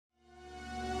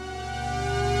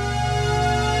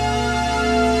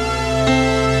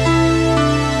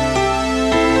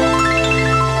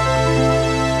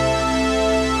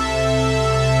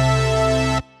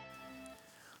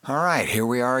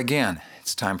again.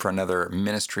 It's time for another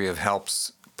Ministry of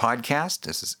Helps podcast.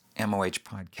 This is MOH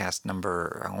podcast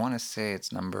number, I want to say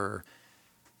it's number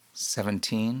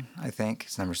 17, I think.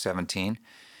 It's number 17.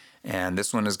 And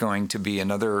this one is going to be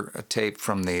another tape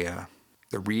from the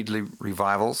Reedley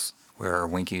Revivals, where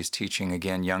Winky is teaching,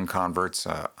 again, young converts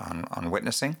on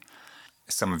witnessing.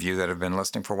 Some of you that have been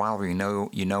listening for a while,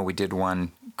 you know we did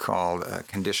one called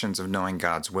Conditions of Knowing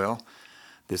God's Will.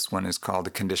 This one is called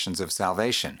The Conditions of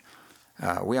Salvation.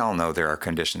 We all know there are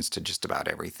conditions to just about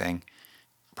everything.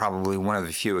 Probably one of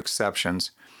the few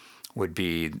exceptions would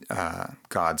be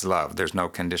God's love. There's no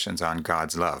conditions on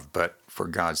God's love, but for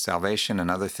God's salvation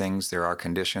and other things, there are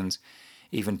conditions.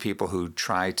 Even people who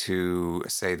try to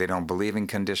say they don't believe in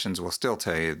conditions will still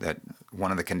tell you that one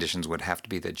of the conditions would have to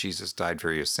be that Jesus died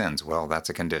for your sins. Well,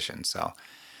 that's a condition. So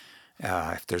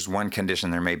if there's one condition,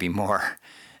 there may be more.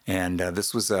 And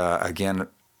this was, again,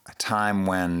 a time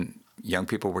when young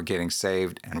people were getting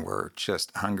saved and were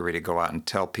just hungry to go out and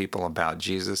tell people about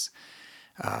Jesus.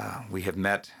 We have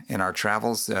met in our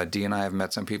travels. Dee and I have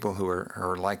met some people who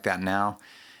are like that now.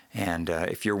 And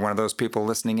if you're one of those people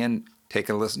listening in, take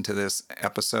a listen to this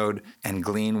episode and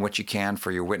glean what you can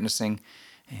for your witnessing.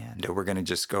 And we're going to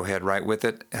just go ahead right with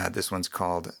it. This one is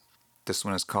called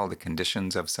The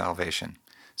Conditions of Salvation.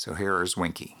 So here is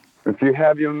Winky. If you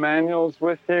have your manuals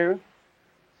with you,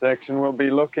 section we'll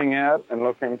be looking at and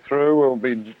looking through will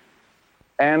be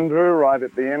Andrew right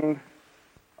at the end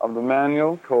of the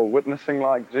manual, called Witnessing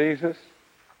Like Jesus.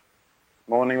 This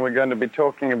morning we're going to be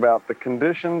talking about the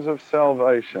conditions of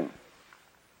salvation.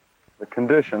 The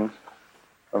conditions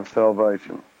of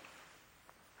salvation.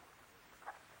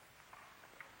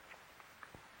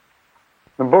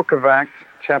 The book of Acts,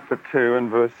 chapter 2 and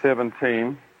verse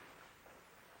 17,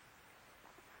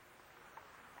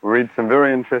 we read some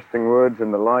very interesting words in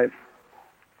the light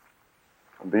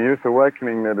of the youth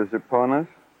awakening that is upon us.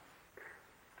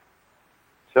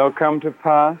 Shall come to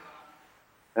pass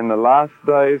in the last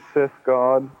days, saith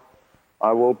God,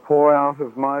 I will pour out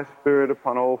of my Spirit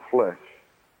upon all flesh.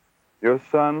 Your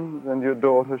sons and your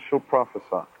daughters shall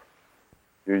prophesy.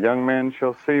 Your young men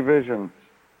shall see visions,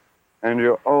 and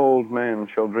your old men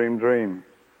shall dream dreams.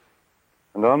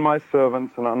 And on my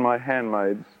servants and on my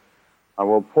handmaids I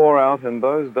will pour out in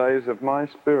those days of my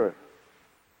Spirit.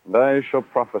 They shall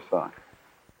prophesy.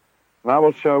 And I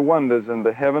will show wonders in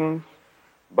the heavens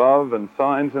above and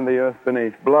signs in the earth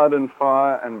beneath, blood and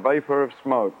fire and vapor of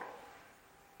smoke.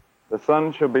 The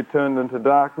sun shall be turned into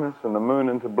darkness and the moon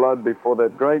into blood before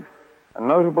that great and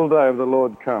notable day of the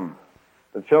Lord come.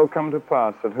 It shall come to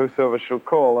pass that whosoever shall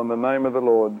call on the name of the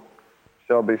Lord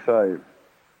shall be saved.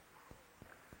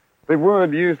 The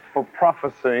word used for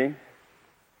prophecy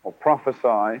or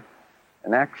prophesy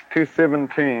in Acts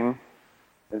 2:17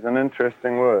 is an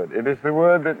interesting word. It is the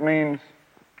word that means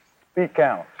speak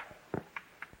out.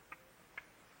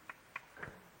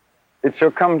 It shall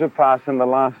come to pass in the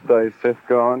last days, saith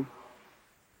God,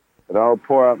 that I will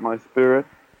pour out my Spirit,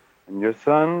 and your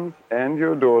sons and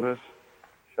your daughters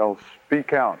shall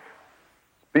speak out.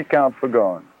 Speak out for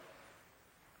God.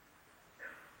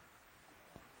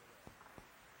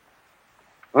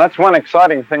 And that's one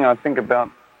exciting thing I think about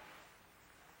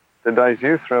today's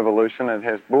youth revolution. It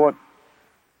has brought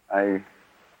a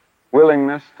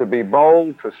willingness to be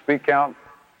bold, to speak out,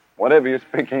 whatever you're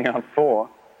speaking out for.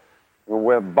 You'll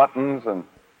wear buttons and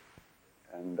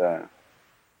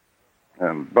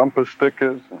bumper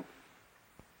stickers and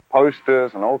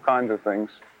posters and all kinds of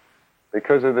things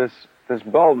because of this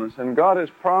boldness. And God has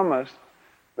promised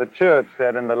the church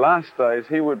that in the last days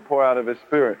He would pour out of His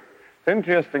Spirit. It's an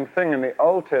interesting thing in the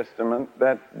Old Testament,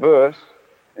 that verse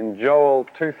in Joel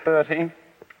 2:30,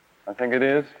 I think it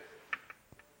is.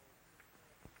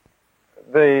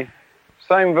 The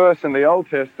same verse in the Old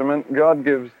Testament, God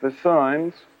gives the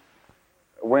signs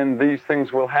when these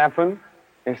things will happen.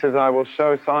 He says, I will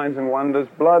show signs and wonders,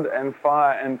 blood and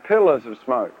fire and pillars of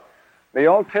smoke. The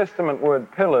Old Testament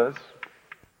word pillars,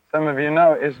 some of you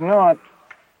know, is not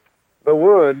the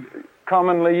word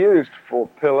commonly used for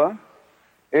pillar.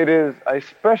 It is a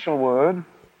special word,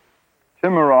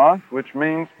 timaroth, which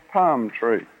means palm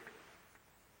tree.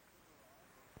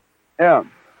 Yeah,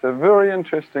 it's a very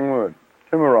interesting word,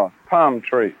 timaroth, palm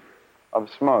tree of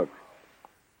smoke.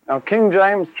 Now, King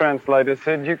James translator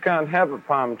said you can't have a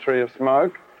palm tree of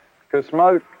smoke because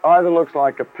smoke either looks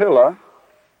like a pillar,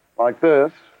 like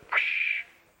this,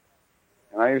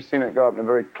 and you've seen it go up in a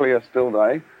very clear, still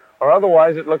day, or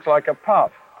otherwise it looks like a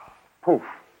puff, poof.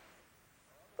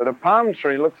 But a palm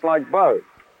tree looks like both.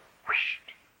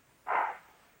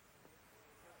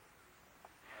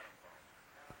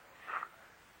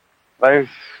 They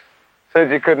said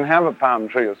you couldn't have a palm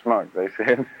tree of smoke, they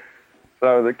said.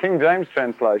 So the King James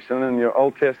translation in your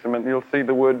Old Testament, you'll see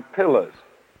the word pillars.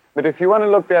 But if you want to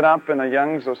look that up in a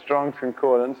Young's or Strong's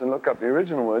concordance and look up the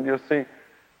original word, you'll see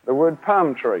the word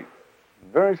palm tree.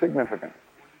 Very significant.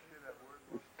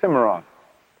 It's Timaroth.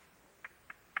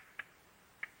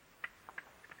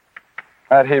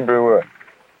 That Hebrew word,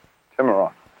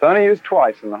 Timaroth. It's only used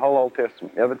twice in the whole Old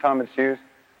Testament. The other time it's used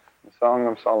in the Song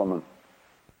of Solomon.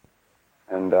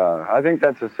 And I think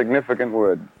that's a significant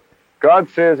word. God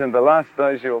says in the last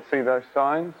days you will see those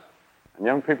signs, and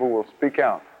young people will speak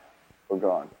out for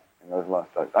God in those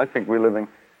last days. I think we're living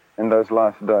in those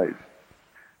last days.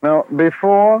 Now,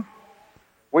 before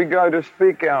we go to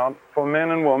speak out for men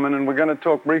and women, and we're going to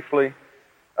talk briefly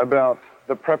about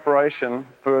the preparation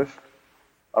first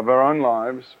of our own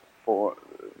lives for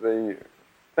the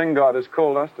thing God has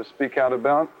called us to speak out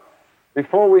about.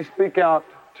 Before we speak out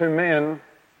to men,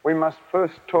 we must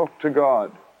first talk to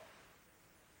God.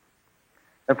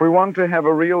 If we want to have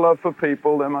a real love for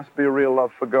people, there must be a real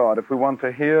love for God. If we want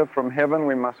to hear from heaven,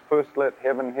 we must first let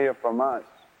heaven hear from us.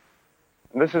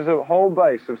 And this is a whole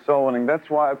base of soul winning. That's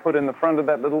why I put in the front of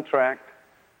that little tract,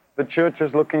 the church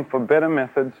is looking for better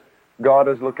methods, God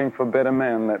is looking for better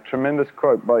man. That tremendous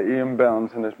quote by E.M.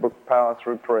 Bounds in his book, Power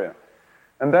Through Prayer.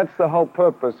 And that's the whole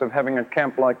purpose of having a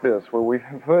camp like this, where we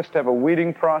first have a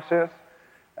weeding process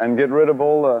and get rid of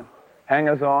all the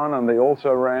hangers-on and the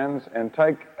also-rans and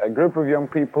take a group of young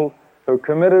people who are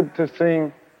committed to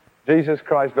seeing Jesus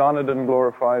Christ honored and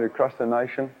glorified across the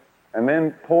nation, and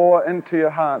then pour into your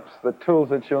hearts the tools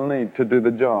that you'll need to do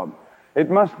the job. It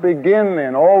must begin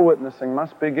then, all witnessing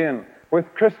must begin with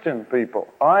Christian people.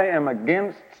 I am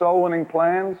against soul-winning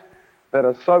plans that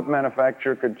a soap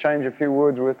manufacturer could change a few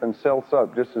words with and sell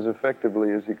soap just as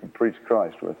effectively as he could preach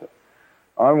Christ with it.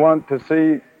 I want to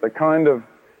see the kind of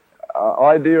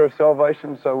idea of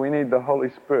salvation, so we need the Holy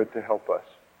Spirit to help us.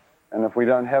 And if we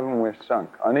don't have Him, we're sunk.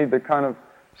 I need the kind of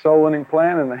soul-winning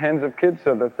plan in the hands of kids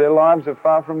so that if their lives are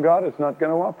far from God, it's not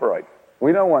going to operate.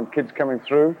 We don't want kids coming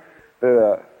through that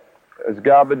are as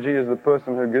garbagey as the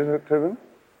person who gives it to them.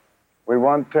 We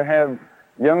want to have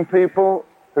young people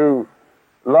who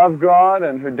love God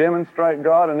and who demonstrate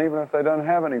God, and even if they don't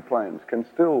have any plans, can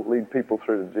still lead people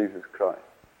through to Jesus Christ.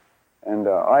 And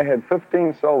I had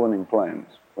 15 soul-winning plans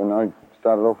when I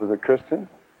started off as a Christian.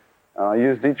 I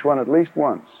used each one at least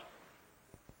once.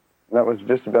 That was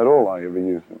just about all I ever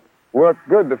used them. Worked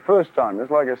good the first time.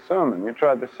 It's like a sermon. You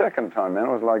tried the second time, man.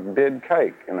 It was like dead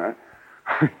cake, you know.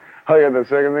 I got the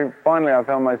second thing. Finally, I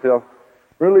found myself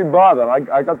really bothered.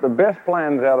 I got the best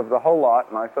plans out of the whole lot,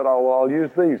 and I thought, oh, well, I'll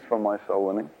use these for my soul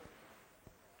winning.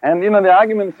 And, you know, the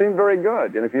argument seemed very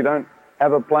good. And if you don't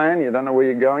have a plan, you don't know where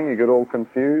you're going, you get all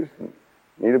confused. And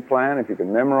need a plan. If you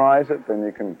can memorize it, then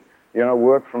you can, you know,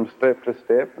 work from step to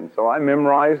step. And so I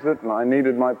memorized it, and I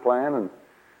needed my plan.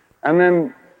 And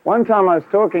then one time I was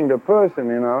talking to a person,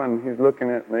 you know, and he's looking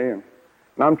at me, and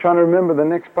I'm trying to remember the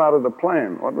next part of the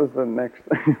plan. What was the next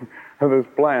thing of this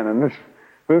plan? And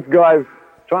this guy's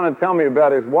trying to tell me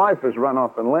about his wife has run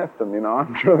off and left him, you know.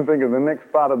 I'm trying to think of the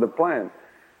next part of the plan.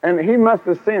 And he must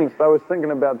have sensed I was thinking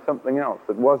about something else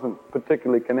that wasn't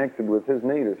particularly connected with his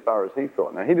need as far as he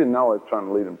thought. Now, he didn't know I was trying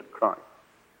to lead him to Christ.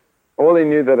 All he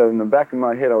knew that in the back of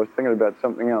my head I was thinking about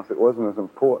something else. It wasn't as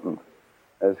important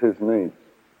as his needs.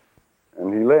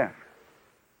 And he left.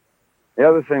 The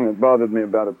other thing that bothered me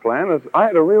about a plan is I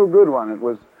had a real good one. It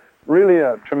was really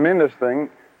a tremendous thing.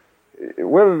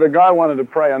 Whether the guy wanted to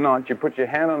pray or not, you put your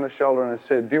hand on his shoulder and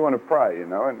said, do you want to pray, you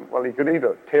know? And, well, he could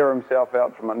either tear himself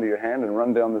out from under your hand and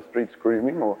run down the street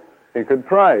screaming, or he could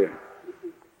pray.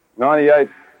 98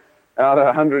 out of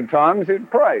 100 times, he'd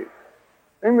pray.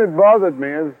 The thing that bothered me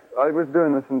is I was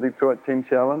doing this in Detroit Teen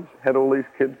Challenge, had all these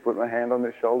kids put my hand on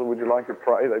their shoulder, would you like to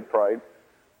pray? They prayed.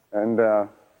 And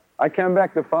I came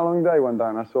back the following day one day,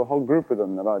 and I saw a whole group of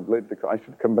them that I'd led to Christ. I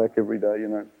should come back every day, you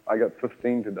know. I got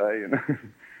 15 today, you know.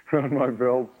 Around my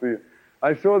belt.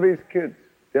 I saw these kids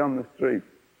down the street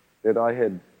that I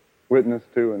had witnessed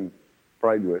to and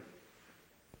prayed with.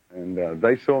 And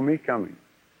they saw me coming.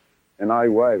 And I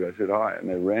waved. I said, hi. And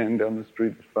they ran down the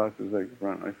street as fast as they could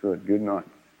run. I thought, good night.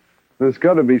 There's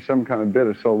got to be some kind of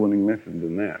better soul-winning method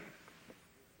than that.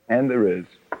 And there is.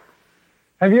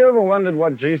 Have you ever wondered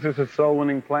what Jesus'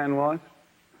 soul-winning plan was?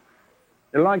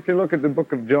 You'd like to look at the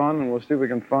book of John, and we'll see if we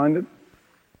can find it.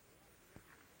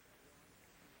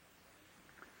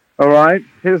 All right,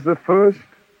 here's the first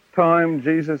time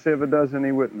Jesus ever does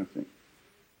any witnessing.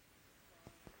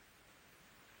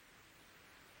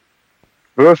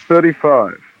 Verse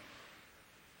 35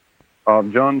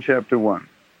 of John chapter 1.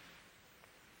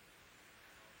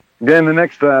 Again, the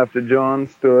next day after John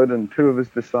stood and two of his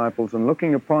disciples, and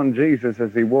looking upon Jesus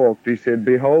as he walked, he said,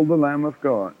 "Behold the Lamb of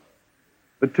God."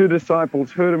 The two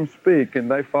disciples heard him speak,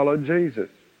 and they followed Jesus.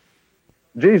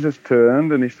 Jesus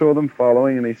turned, and he saw them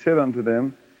following, and he said unto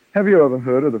them, "Have you ever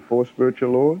heard of the four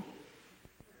spiritual laws?"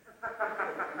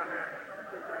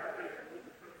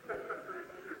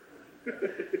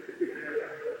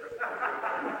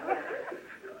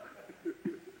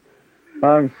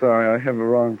 I'm sorry, I have a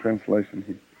wrong translation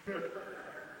here.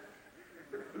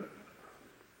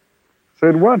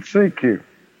 Said, "What seek you?"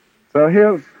 So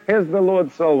here's the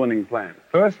Lord's soul winning plan.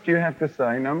 First you have to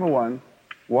say, number one,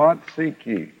 what seek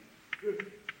ye?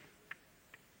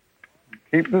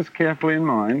 Keep this carefully in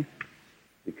mind,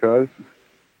 because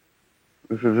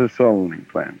this is a soul winning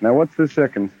plan. Now what's the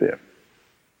second step?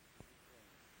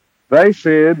 They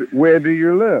said, "Where do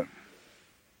you live?"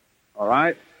 All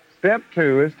right? Step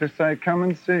two is to say, "Come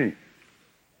and see."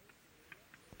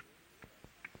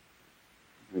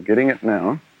 We're getting it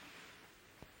now.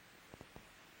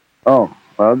 Oh,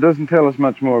 well, it doesn't tell us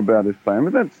much more about his plan,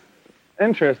 but that's an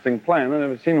interesting plan. I've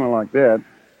never seen one like that.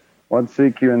 What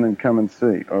seek you, and then come and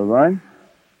see, all right?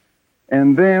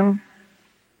 And then,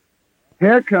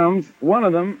 here comes one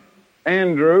of them,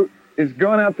 Andrew, is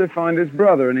going out to find his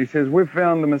brother, and he says, "We've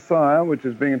found the Messiah," which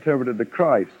is being interpreted the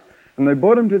Christ. And they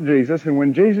brought him to Jesus, and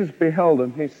when Jesus beheld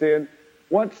him, he said,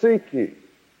 "What seek ye?"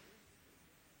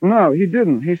 No, he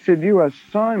didn't. He said, "You are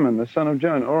Simon, the son of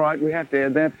Jonah." All right, we have to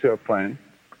add that to our plan.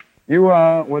 You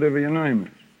are whatever your name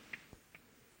is.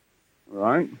 All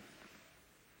right?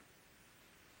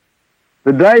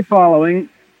 The day following,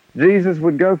 Jesus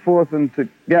would go forth into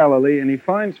Galilee, and he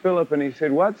finds Philip, and he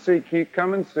said, "What seek ye?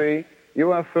 Come and see.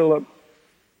 You are Philip."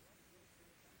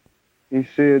 He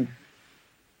said,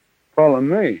 "Follow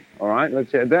me." All right,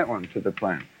 let's add that one to the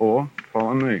plan. Or,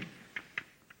 follow me.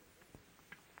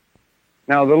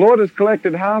 Now, the Lord has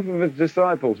collected half of his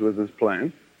disciples with his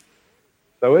plan,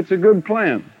 so it's a good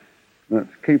plan.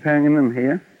 Let's keep hanging them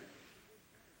here.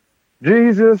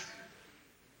 Jesus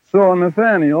saw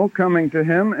Nathanael coming to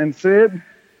him and said,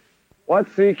 "What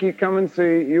seek ye? Come and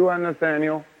see. You are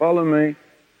Nathanael. Follow me."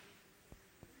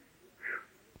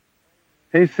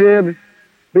 He said,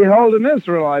 "Behold an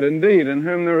Israelite indeed, in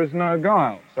whom there is no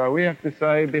guile." So we have to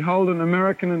say, "Behold an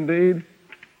American indeed."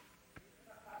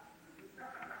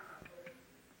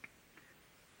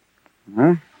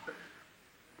 Huh?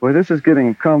 Boy, this is getting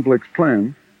a complex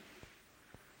plan.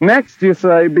 Next you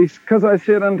say, "Because I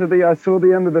said unto thee, I saw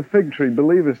thee under the fig tree,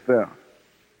 believest thou?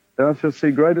 Thou shalt see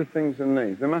greater things than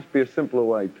these." There must be a simpler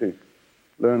way to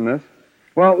learn this.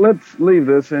 Well, let's leave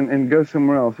this and go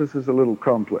somewhere else. This is a little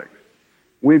complex.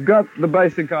 We've got the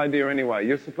basic idea anyway.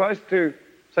 You're supposed to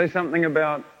say something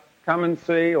about "come and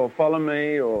see," or "follow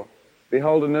me," or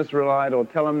 "behold an Israelite," or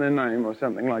 "tell them their name," or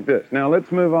something like this. Now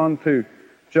let's move on to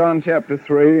John chapter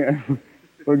 3, and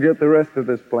we'll get the rest of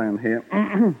this plan here.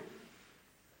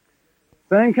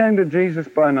 Then came to Jesus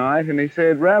by night, and he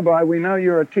said, "Rabbi, we know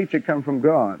you're a teacher come from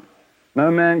God. No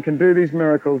man can do these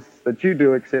miracles that you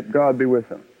do except God be with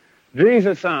him."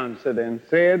 Jesus answered and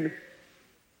said,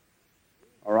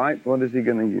 all right, what is he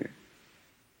going to use?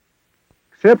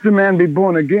 "Except a man be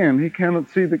born again, he cannot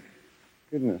see the..."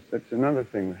 Goodness, that's another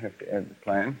thing we have to add to the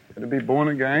plan. Got to be born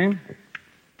again.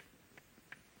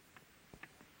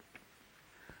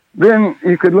 Then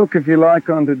you could look, if you like,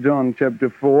 onto John chapter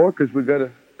 4, because we've got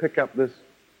to pick up this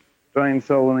strange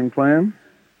soul-winning plan.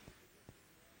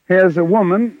 Here's a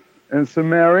woman in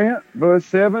Samaria, verse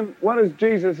 7. What is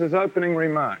Jesus' opening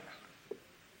remarks?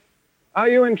 "Are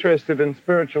you interested in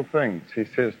spiritual things?" he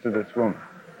says to this woman.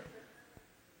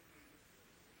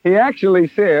 He actually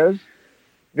says,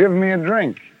 "Give me a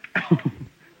drink."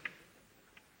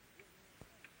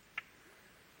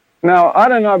 Now, I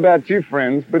don't know about you,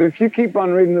 friends, but if you keep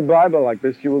on reading the Bible like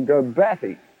this, you will go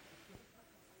batty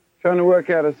trying to work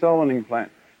out a soul-winning plan.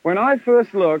 When I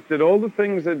first looked at all the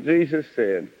things that Jesus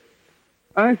said,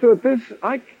 I thought,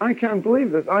 I can't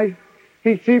believe this.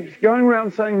 He keeps going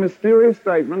around saying mysterious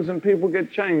statements, and people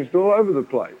get changed all over the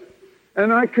place.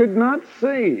 And I could not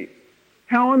see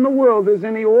how in the world there's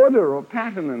any order or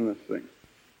pattern in this thing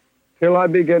till I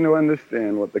began to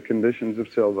understand what the conditions of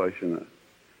salvation are.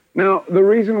 Now, the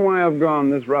reason why I've gone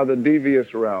this rather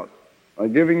devious route by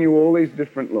giving you all these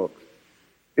different looks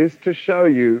is to show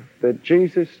you that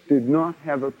Jesus did not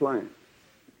have a plan.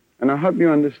 And I hope you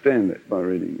understand that by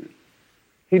reading this.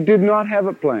 He did not have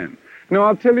a plan. Now,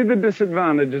 I'll tell you the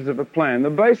disadvantages of a plan. The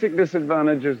basic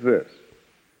disadvantage is this.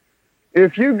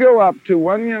 If you go up to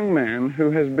one young man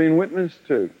who has been witnessed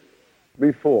to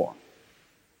before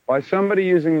by somebody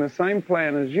using the same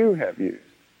plan as you have used,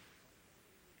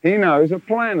 he knows a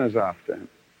plan is after him.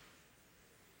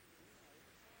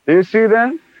 Do you see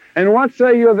that? And what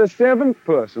say you're the seventh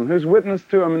person who's witnessed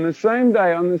to him in the same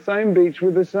day on the same beach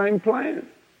with the same plan?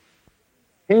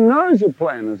 He knows a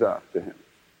plan is after him.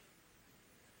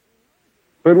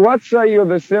 But what say you're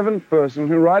the seventh person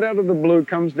who right out of the blue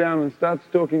comes down and starts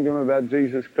talking to him about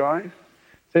Jesus Christ,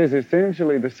 says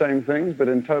essentially the same things but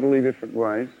in totally different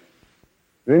ways?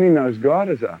 Then he knows God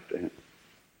is after him.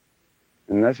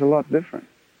 And that's a lot different.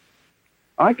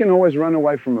 I can always run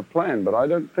away from a plan, but I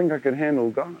don't think I could handle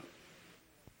God.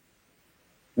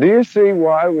 Do you see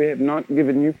why we have not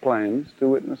given you plans to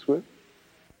witness with?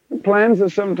 The plans are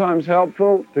sometimes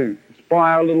helpful to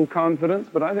inspire a little confidence,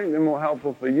 but I think they're more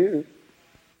helpful for you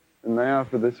than they are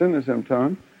for the sinner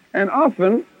sometimes. And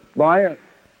often, by a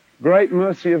great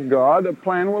mercy of God, a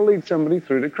plan will lead somebody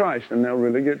through to Christ, and they'll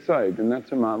really get saved, and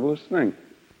that's a marvelous thing.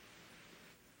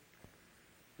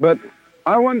 But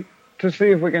I want to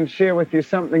see if we can share with you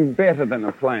something better than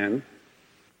a plan,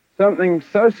 something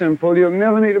so simple you'll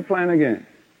never need a plan again.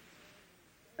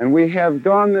 And we have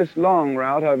gone this long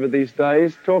route over these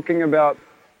days talking about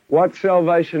what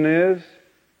salvation is,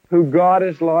 who God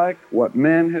is like, what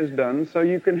man has done, so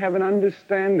you can have an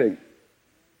understanding.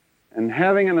 And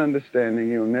having an understanding,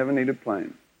 you'll never need a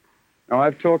plan. Now,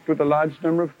 I've talked with a large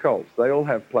number of cults. They all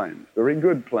have plans, very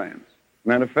good plans.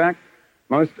 Matter of fact,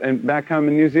 and back home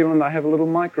in New Zealand, I have a little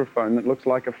microphone that looks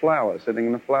like a flower sitting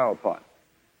in a flower pot.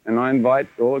 And I invite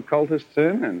all the cultists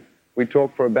in, and we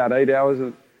talk for about 8 hours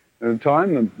at a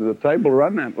time. The tape will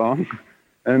run that long.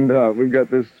 And we've got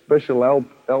this special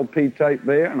LP tape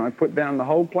there, and I put down the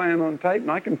whole plan on tape, and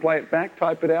I can play it back,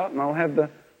 type it out, and I'll have the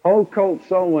whole cult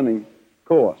soul-winning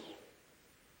course.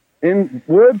 In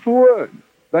word for word.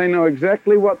 They know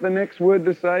exactly what the next word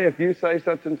to say if you say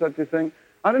such and such a thing.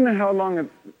 I don't know how long it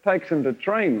takes them to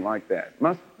train like that.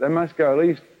 They must go at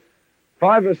least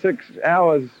 5 or 6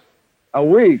 hours a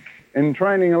week in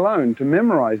training alone to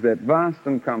memorize that vast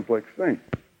and complex thing.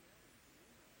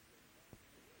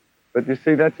 But you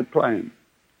see, that's a plan.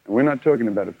 And we're not talking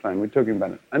about a plan. We're talking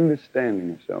about an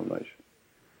understanding of salvation.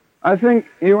 I think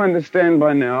you understand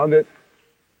by now that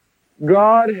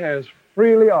God has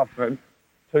freely offered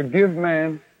to give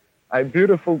man a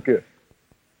beautiful gift.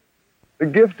 The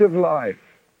gift of life.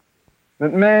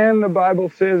 That man, the Bible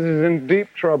says, is in deep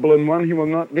trouble and one he will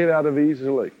not get out of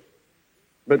easily.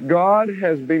 But God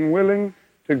has been willing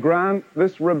to grant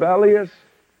this rebellious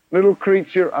little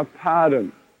creature a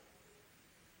pardon.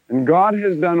 And God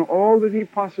has done all that he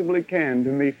possibly can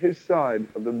to meet his side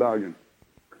of the bargain.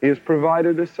 He has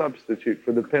provided a substitute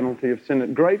for the penalty of sin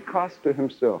at great cost to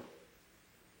himself.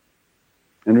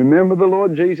 And remember, the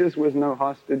Lord Jesus was no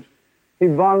hostage. He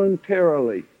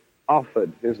voluntarily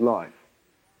offered his life.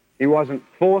 He wasn't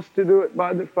forced to do it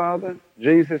by the Father.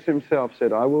 Jesus himself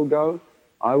said, I will go,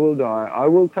 I will die, I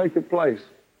will take the place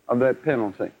of that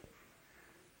penalty.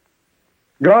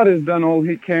 God has done all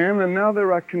he can, and now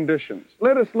there are conditions.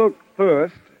 Let us look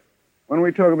first, when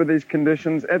we talk about these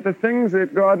conditions, at the things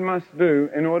that God must do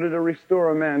in order to restore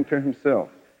a man to himself.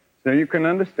 So you can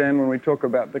understand when we talk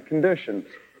about the conditions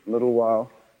in a little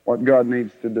while what God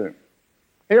needs to do.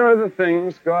 Here are the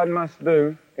things God must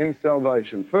do in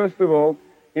salvation. First of all,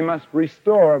 he must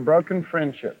restore a broken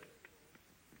friendship.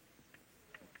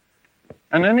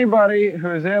 And anybody who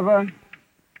has ever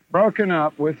broken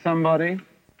up with somebody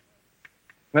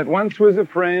that once was a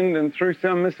friend and through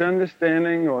some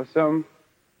misunderstanding or some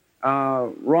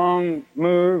wrong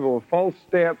move or false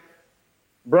step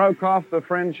broke off the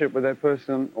friendship with that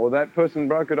person, or that person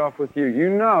broke it off with you, you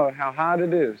know how hard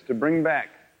it is to bring back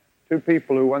two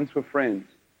people who once were friends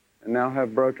and now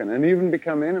have broken and even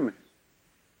become enemies.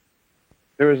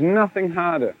 There is nothing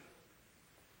harder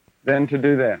than to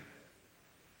do that.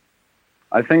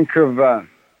 I think of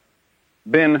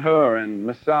Ben-Hur and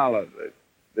Masala,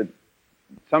 that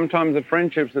sometimes the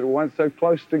friendships that were once so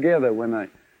close together, when a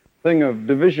thing of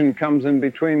division comes in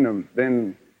between them,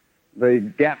 then the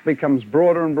gap becomes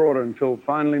broader and broader until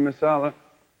finally Masala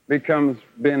becomes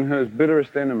Ben-Hur's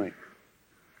bitterest enemy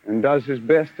and does his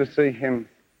best to see him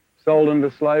sold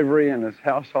into slavery and his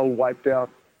household wiped out.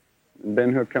 And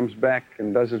Ben-Hur comes back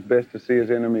and does his best to see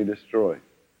his enemy destroyed.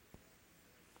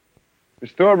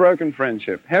 Restore broken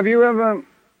friendship. Have you ever,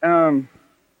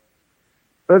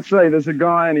 let's say there's a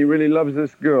guy and he really loves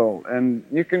this girl, and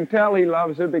you can tell he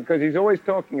loves her because he's always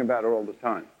talking about her all the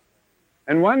time.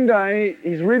 And one day,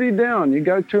 he's really down. You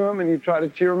go to him and you try to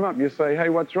cheer him up. You say, hey,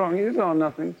 what's wrong? He says, oh,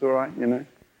 nothing, it's all right, you know.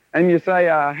 And you say,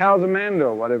 how's Amanda,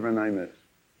 or whatever her name is?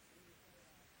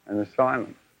 And there's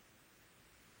silence.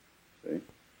 See?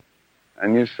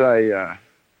 And you say,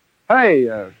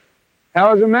 hey,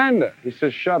 how's Amanda? He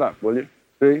says, shut up, will you?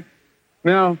 See?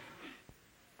 Now,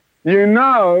 you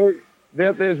know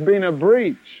that there's been a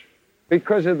breach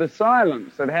because of the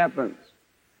silence that happens.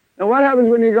 Now, what happens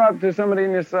when you go up to somebody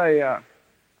and you say,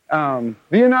 do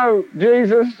you know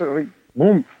Jesus? Or,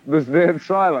 boom, there's dead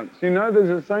silence. You know there's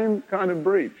the same kind of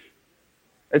breach.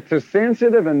 It's a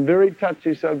sensitive and very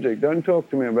touchy subject. Don't talk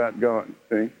to me about God,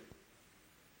 see?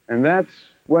 And that's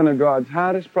one of God's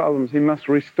hardest problems. He must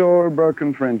restore a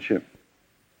broken friendship.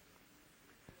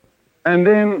 And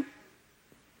then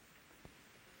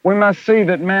we must see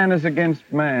that man is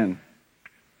against man.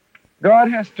 God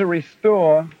has to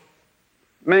restore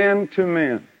man to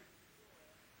man.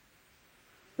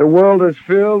 The world is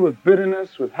filled with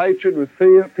bitterness, with hatred, with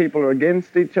fear. People are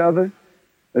against each other.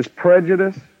 There's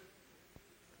prejudice.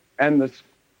 And the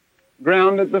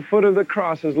ground at the foot of the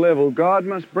cross is level. God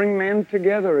must bring men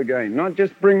together again. Not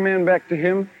just bring men back to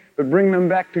Him, but bring them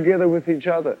back together with each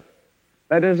other.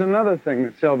 That is another thing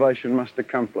that salvation must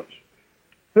accomplish.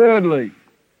 Thirdly,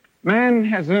 man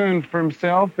has earned for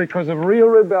himself, because of real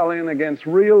rebellion against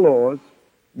real laws,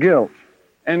 guilt.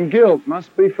 And guilt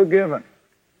must be forgiven.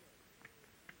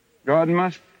 God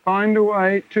must find a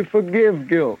way to forgive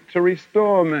guilt, to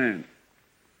restore man.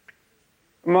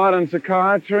 Modern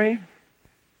psychiatry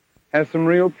has some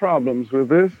real problems with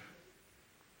this.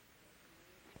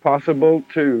 It's possible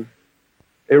to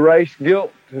erase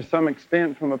guilt to some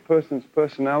extent from a person's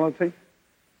personality.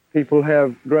 People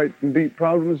have great and deep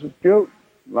problems with guilt.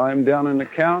 Lie them down on the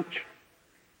couch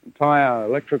and tie an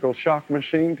electrical shock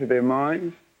machine to their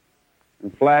minds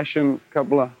and flash in a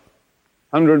couple of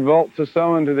 100 volts or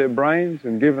so into their brains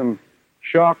and give them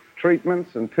shock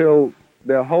treatments until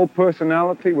their whole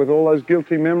personality with all those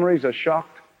guilty memories are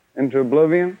shocked into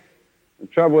oblivion. The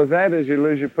trouble with that is you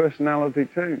lose your personality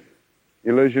too.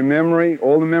 You lose your memory.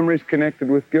 All the memories connected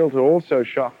with guilt are also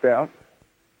shocked out.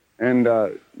 And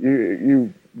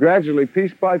you gradually,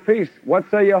 piece by piece, what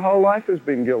say your whole life has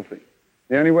been guilty?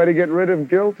 The only way to get rid of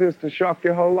guilt is to shock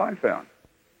your whole life out.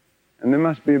 And there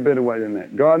must be a better way than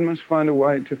that. God must find a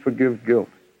way to forgive guilt.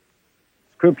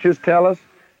 Scriptures tell us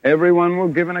everyone will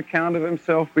give an account of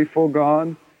himself before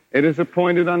God. It is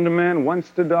appointed unto man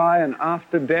once to die, and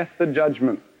after death the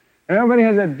judgment. And everybody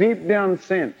has a deep down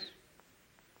sense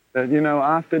that, you know,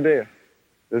 after death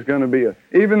there's going to be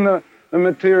even the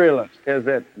materialist has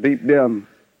that deep down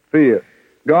fear.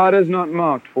 God is not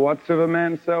mocked, for whatsoever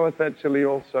man soweth, that shall he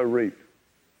also reap.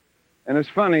 And it's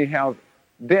funny how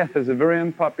death is a very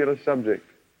unpopular subject.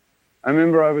 I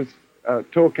remember I was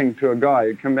talking to a guy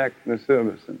who'd come back from the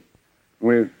service, and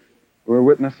we were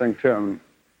witnessing to him.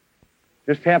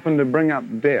 Just happened to bring up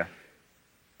death.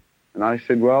 And I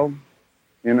said, well,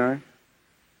 you know,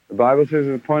 the Bible says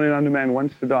it's appointed unto man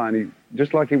once to die, and he,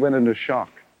 just like he went into shock.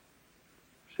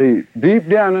 See, deep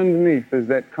down underneath is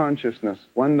that consciousness,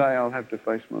 one day I'll have to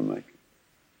face my Maker.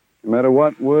 No matter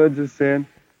what words are said,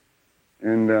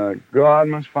 and God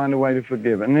must find a way to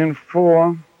forgive. And then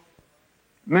 4,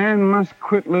 man must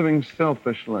quit living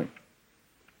selfishly.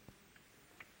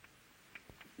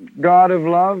 God of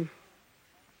love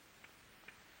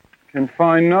can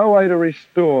find no way to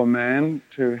restore man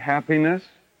to happiness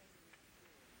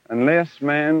unless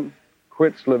man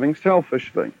quits living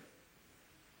selfishly.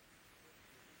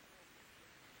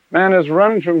 Man has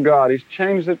run from God. He's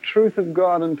changed the truth of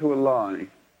God into a lie,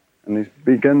 and he's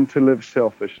begun to live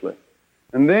selfishly.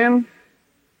 And then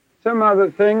some other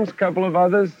things, a couple of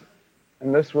others,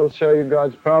 and this will show you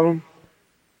God's problem.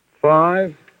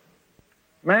 5,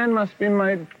 man must be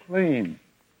made clean.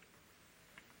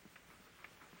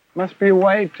 Must be a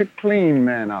way to clean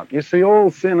man up. You see,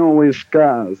 all sin always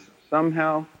scars.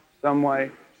 Somehow, some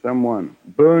way, someone.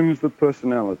 Burns the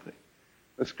personality.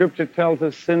 The Scripture tells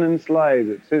us sin enslaves.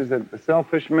 It says that the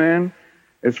selfish man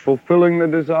is fulfilling the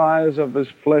desires of his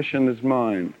flesh and his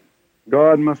mind.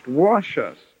 God must wash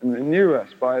us and renew us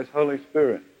by His Holy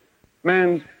Spirit.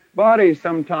 Man's body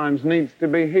sometimes needs to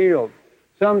be healed.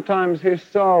 Sometimes his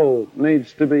soul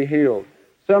needs to be healed.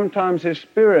 Sometimes his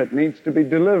spirit needs to be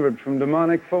delivered from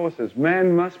demonic forces.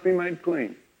 Man must be made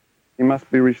clean. He must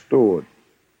be restored.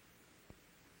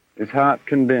 His heart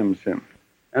condemns him.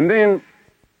 And then,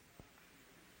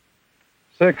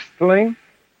 6thly,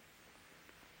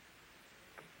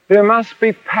 there must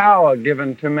be power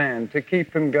given to man to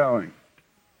keep him going.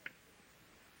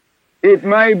 It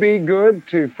may be good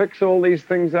to fix all these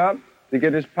things up, to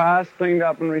get his past cleaned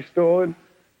up and restored,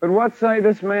 but what say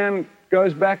this man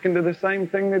goes back into the same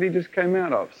thing that he just came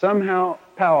out of? Somehow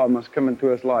power must come into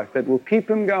his life that will keep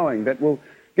him going, that will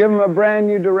give him a brand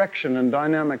new direction and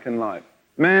dynamic in life.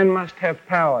 Man must have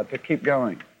power to keep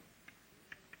going,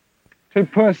 to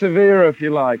persevere, if you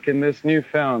like, in this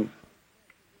newfound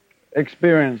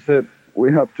experience that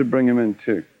we hope to bring him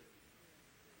into.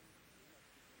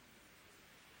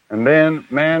 And then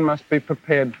man must be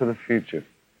prepared for the future.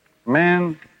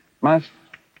 Man must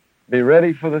be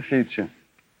ready for the future.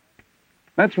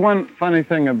 That's one funny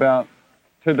thing about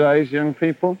today's young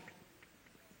people.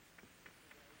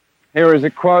 Here is a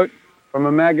quote from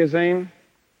a magazine.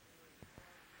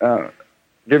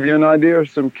 Give you an idea of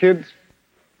some kids.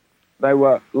 They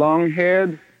were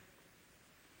long-haired.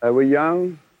 They were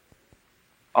young.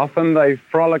 Often they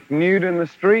frolicked nude in the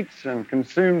streets and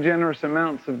consumed generous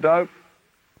amounts of dope,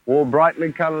 wore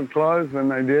brightly colored clothes when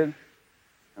they did,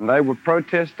 and they were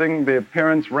protesting their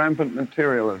parents' rampant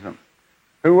materialism.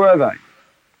 Who were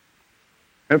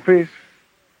they? Hippies?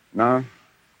 No.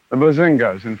 The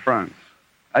Bozingos in France,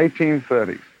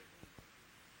 1830s.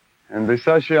 And the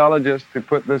sociologist who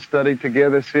put this study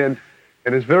together said,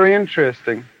 it is very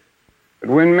interesting that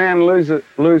when men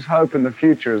lose hope in the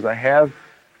future, as they have,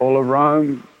 fall of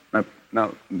Rome, the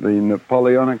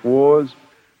Napoleonic Wars,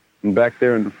 and back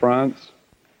there in France,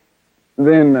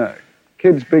 then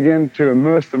kids begin to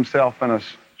immerse themselves in a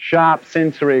sharp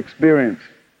sensory experience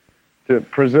to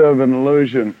preserve an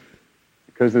illusion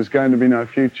because there's going to be no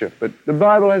future. But the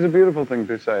Bible has a beautiful thing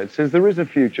to say. It says there is a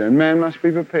future, and man must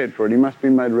be prepared for it. He must be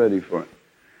made ready for it.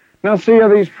 Now, see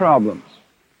are these problems.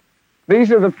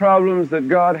 These are the problems that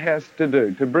God has to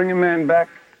do, to bring a man back,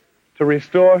 to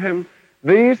restore him.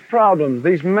 These problems,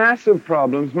 these massive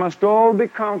problems, must all be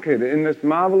conquered in this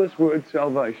marvelous word,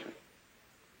 salvation.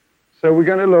 So we're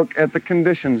going to look at the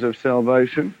conditions of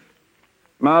salvation.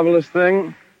 Marvelous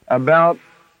thing about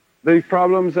these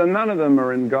problems, and none of them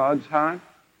are in God's heart.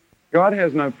 God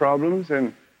has no problems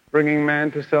in bringing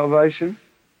man to salvation.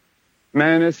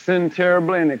 Man has sinned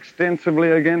terribly and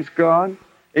extensively against God.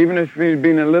 Even if he'd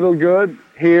been a little good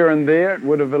here and there, it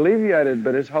would have alleviated,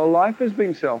 but his whole life has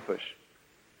been selfish.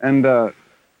 And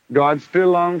God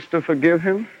still longs to forgive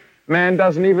him. Man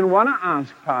doesn't even want to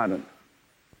ask pardon.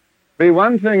 Be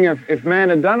one thing if man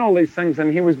had done all these things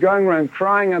and he was going around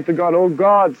crying out to God, oh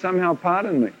God, somehow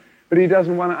pardon me. But he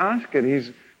doesn't want to ask it.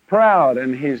 He's proud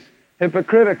and he's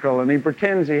hypocritical and he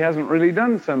pretends he hasn't really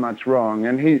done so much wrong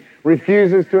and he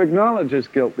refuses to acknowledge his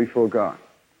guilt before God.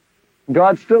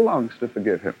 God still longs to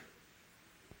forgive him.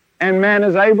 And man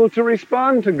is able to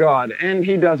respond to God and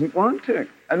he doesn't want to.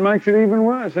 It makes it even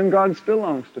worse, and God still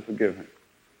longs to forgive him.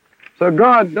 So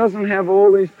God doesn't have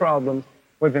all these problems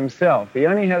with himself. He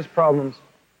only has problems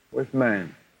with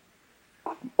man.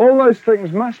 All those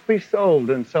things must be solved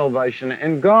in salvation,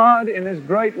 and God, in his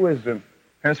great wisdom,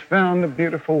 has found a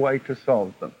beautiful way to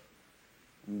solve them.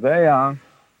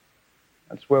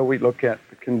 That's where we look at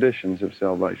the conditions of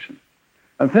salvation.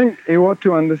 I think you ought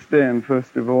to understand,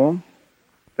 first of all,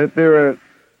 that there are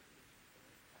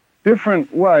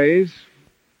different ways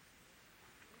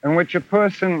in which a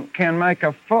person can make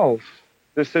a false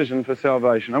decision for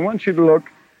salvation. I want you to look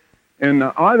in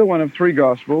either one of three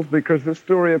Gospels because the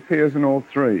story appears in all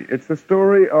three. It's the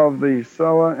story of the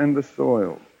sower and the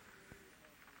soil.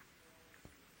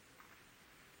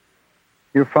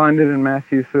 You'll find it in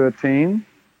Matthew 13.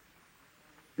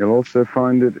 You'll also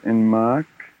find it in Mark.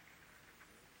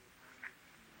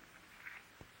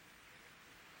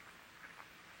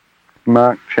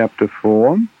 Mark chapter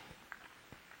 4.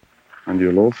 And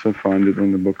you'll also find it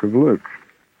in the book of Luke.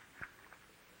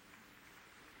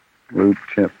 Luke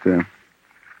chapter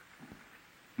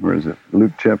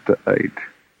 8.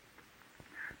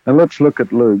 Now let's look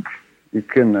at Luke. You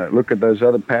can look at those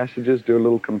other passages, do a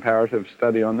little comparative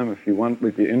study on them if you want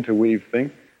with your interweave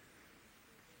thing.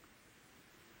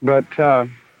 But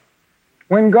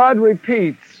when God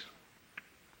repeats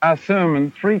our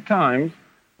sermon 3 times,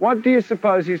 what do you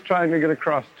suppose he's trying to get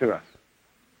across to us?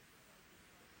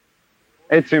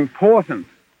 It's important.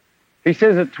 He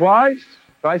says it twice.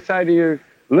 If I say to you,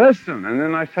 listen, and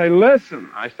then I say listen,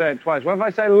 I say it twice. Well, if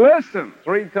I say listen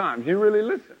 3 times, you really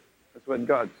listen. That's what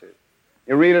God says.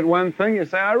 You read it one thing, you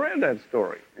say, I read that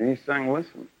story. And he's saying,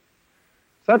 listen.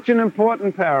 Such an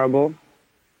important parable,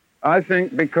 I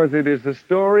think, because it is the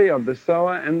story of the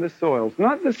sower and the soils.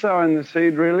 Not the sower and the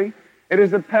seed, really. It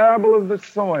is a parable of the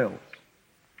soils.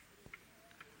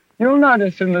 You'll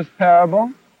notice in this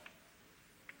parable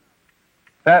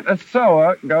that a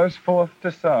sower goes forth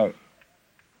to sow.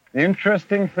 The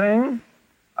interesting thing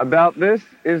about this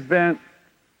is that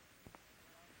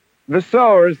the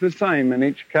sower is the same in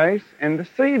each case, and the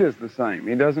seed is the same.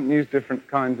 He doesn't use different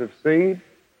kinds of seed.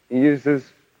 He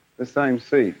uses the same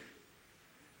seed.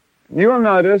 You'll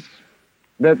notice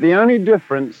that the only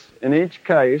difference in each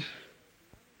case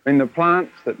between the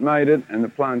plants that made it and the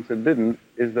plants that didn't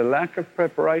is the lack of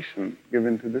preparation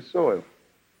given to the soil.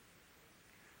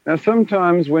 Now,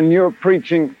 sometimes when you're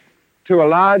preaching to a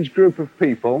large group of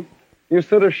people, you're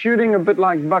sort of shooting a bit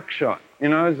like buckshot. You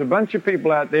know, there's a bunch of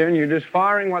people out there and you're just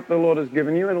firing what the Lord has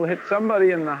given you. It'll hit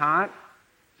somebody in the heart,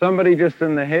 somebody just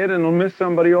in the head, and it'll miss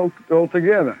somebody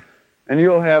altogether. And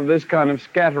you'll have this kind of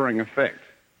scattering effect.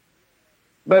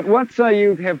 But what say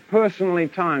you have personally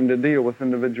time to deal with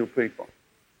individual people?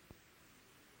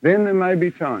 Then there may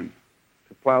be time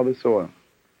to plow the soil.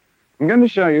 I'm going to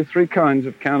show you 3 kinds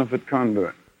of counterfeit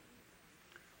convert.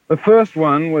 The first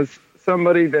one was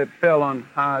somebody that fell on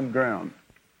hard ground.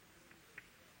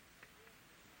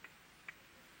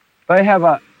 They have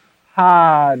a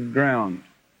hard ground.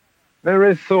 There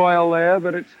is soil there,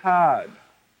 but it's hard.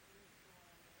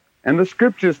 And the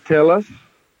scriptures tell us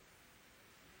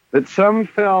that some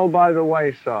fell by the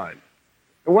wayside.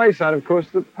 The wayside, of course,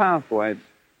 is the pathway. It's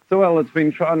soil that's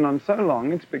been trodden on so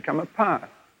long, it's become a path.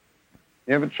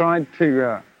 You ever tried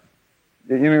to,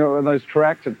 you know, those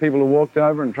tracks that people have walked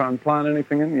over and try and plant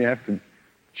anything in? You have to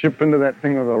chip into that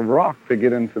thing with a rock to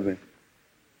get into the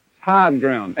hard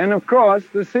ground. And of course,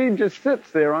 the seed just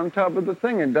sits there on top of the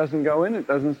thing. It doesn't go in, it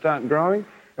doesn't start growing.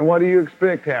 And what do you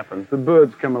expect happens? The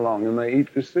birds come along and they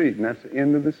eat the seed, and that's the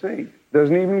end of the seed.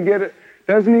 Doesn't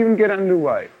even get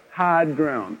underway. Hard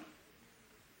ground.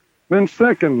 Then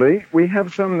secondly, we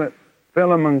have some that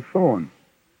fell among thorns.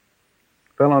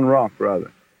 Fell on rock,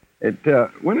 rather.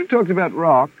 When it talks about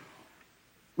rock,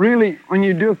 really, when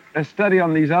you do a study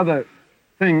on these other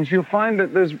things, you'll find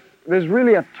that there's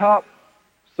really a top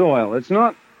soil. It's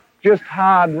not just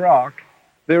hard rock.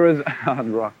 There is hard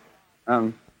rock.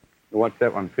 Watch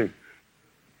that one too.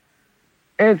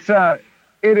 It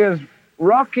is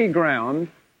rocky ground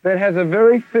that has a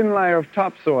very thin layer of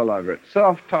topsoil over it,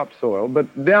 soft topsoil,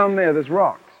 but down there's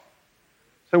rocks.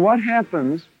 So what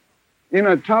happens, you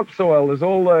know, topsoil is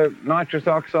all the nitrous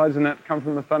oxides and that come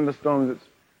from the thunderstorms. It's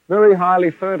very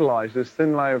highly fertilized, this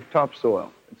thin layer of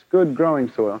topsoil. It's good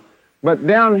growing soil. But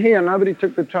down here, nobody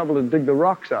took the trouble to dig the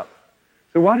rocks up.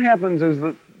 So what happens is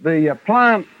that the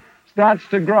plant starts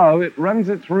to grow, it runs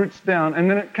its roots down, and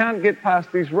then it can't get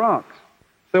past these rocks.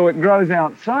 So it grows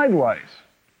out sideways.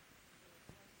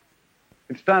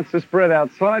 It starts to spread out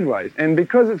sideways. And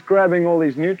because it's grabbing all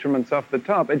these nutriments off the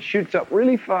top, it shoots up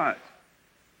really fast.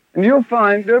 And you'll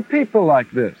find there are people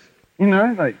like this. You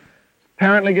know, they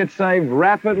apparently get saved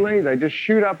rapidly. They just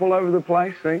shoot up all over the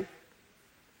place, see?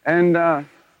 And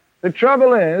the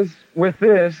trouble is, with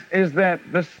this, is that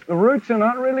the roots are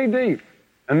not really deep.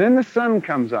 And then the sun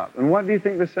comes up. And what do you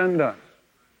think the sun does?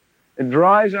 It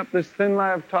dries up this thin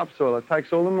layer of topsoil. It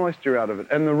takes all the moisture out of it.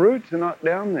 And the roots are not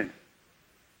down there.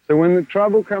 So when the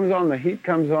trouble comes on, the heat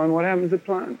comes on, what happens to the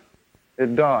plant?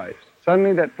 It dies.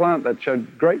 Suddenly that plant that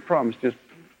showed great promise just,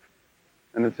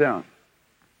 and it's out.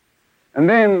 And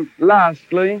then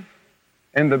lastly,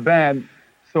 in the bad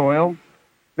soil,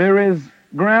 there is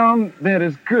ground that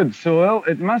is good soil.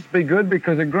 It must be good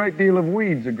because a great deal of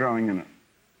weeds are growing in it.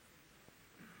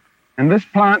 And this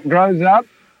plant grows up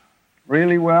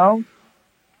really well,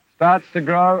 starts to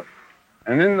grow,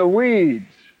 and then the weeds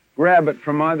grab it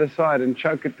from either side and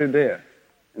choke it to death.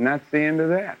 And that's the end of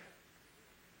that.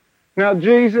 Now,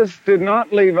 Jesus did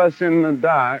not leave us in the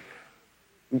dark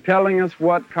in telling us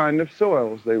what kind of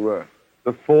soils they were.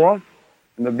 The fourth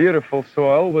and the beautiful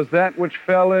soil was that which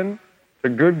fell in the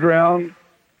good ground,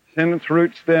 sent its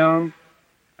roots down,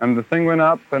 and the thing went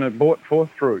up and it brought forth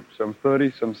fruit, some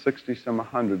 30, some 60, some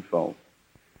 100-fold.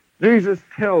 Jesus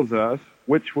tells us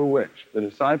which were which. The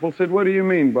disciples said, "What do you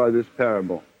mean by this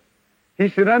parable?" He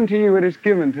said, "Unto you it is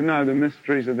given to know the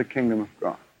mysteries of the kingdom of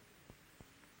God."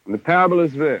 And the parable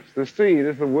is this: the seed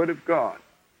is the word of God.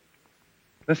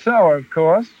 The sower, of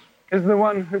course, is the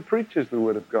one who preaches the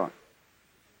word of God.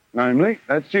 Namely,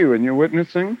 that's you, and you're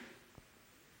witnessing.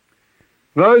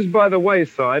 Those by the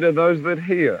wayside are those that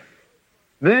hear.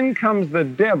 Then comes the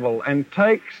devil and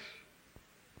takes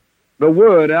the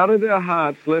word out of their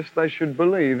hearts, lest they should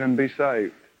believe and be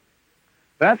saved.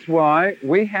 That's why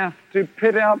we have to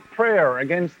pit out prayer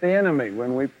against the enemy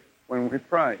when we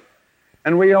pray.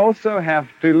 And we also have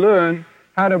to learn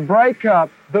how to break up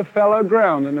the fallow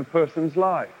ground in a person's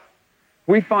life.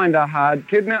 We find a hard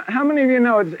kid. Now, how many of you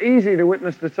know it's easy to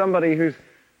witness to somebody who's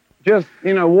just,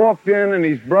 walked in and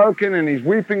he's broken and he's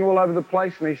weeping all over the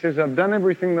place and he says, "I've done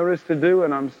everything there is to do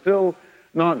and I'm still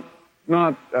not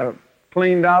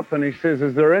cleaned up," and he says,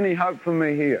 "Is there any hope for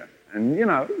me here?" And,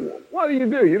 what do?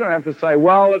 You don't have to say,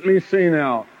 "Well, let me see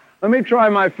now. Let me try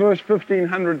my first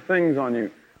 1,500 things on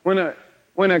you."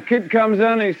 When a kid comes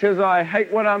in, he says, "I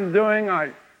hate what I'm doing.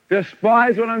 I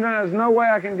despise what I'm doing. There's no way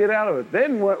I can get out of it."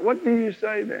 Then what do you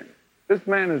say then? This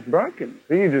man is broken.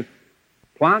 So you just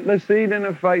plant the seed in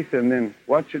of faith and then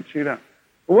watch it shoot up.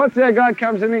 But what's that guy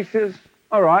comes in, he says,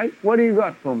 "All right, what do you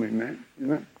got for me,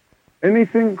 man?"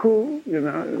 Anything cool? You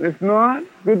know, if not,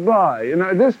 goodbye. You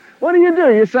know, this, what do?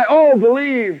 You say, oh,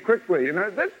 believe quickly. You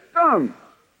know, that's dumb.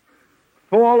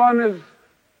 Fall on his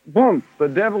bump. The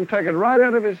devil take it right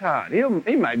out of his heart. He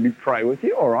made me pray with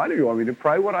you. All right, if you want me to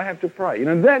pray, what I have to pray. You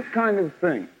know, that kind of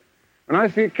thing. When I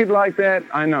see a kid like that,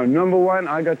 I know, number one,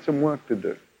 I got some work to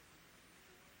do.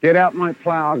 Get out my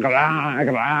plow, and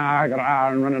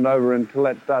run it over until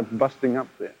that starts busting up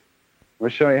there. We'll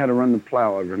show you how to run the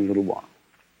plow over in a little while.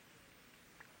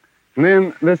 And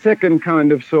then the second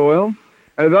kind of soil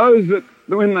are those that,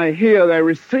 when they hear, they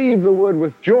receive the word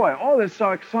with joy. Oh, they're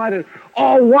so excited.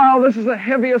 Oh, wow, this is the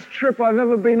heaviest trip I've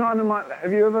ever been on in my life.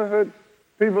 Have you ever heard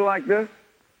people like this?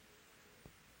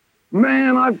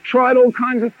 Man, I've tried all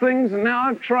kinds of things, and now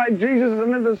I've tried Jesus,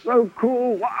 and it is so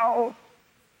cool. Wow.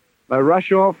 They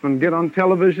rush off and get on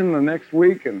television the next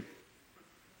week and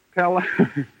tell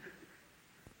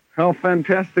how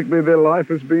fantastically their life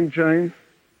has been changed.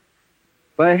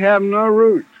 They have no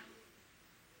root,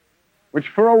 which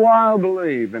for a while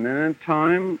believe, and in a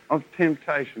time of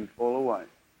temptation fall away.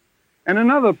 And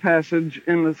another passage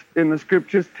in the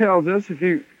Scriptures tells us, if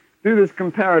you do this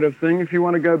comparative thing, if you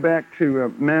want to go back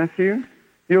to Matthew,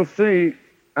 you'll see,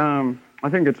 I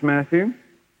think it's Matthew,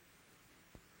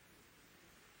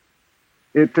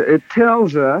 it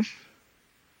tells us,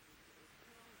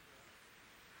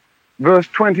 verse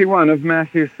 21 of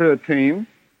Matthew 13,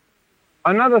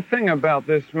 another thing about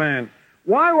this man.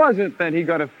 Why was it that he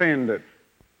got offended?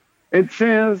 It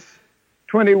says,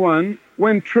 21,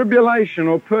 when tribulation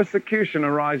or persecution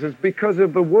arises because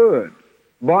of the word,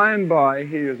 by and by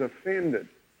he is offended.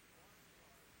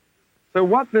 So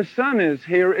what the son is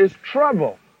here is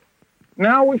trouble.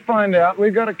 Now we find out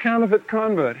we've got a counterfeit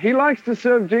convert. He likes to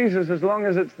serve Jesus as long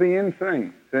as it's the in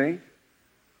thing, see?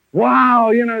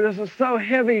 Wow, you know, this is so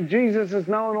heavy. Jesus is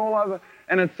known all over.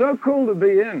 And it's so cool to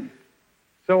be in.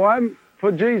 So I'm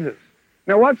for Jesus.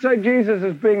 Now, what's say Jesus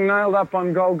is being nailed up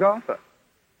on Golgotha?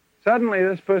 Suddenly,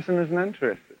 this person isn't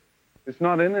interested. It's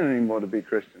not in it anymore to be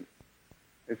Christian.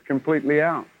 It's completely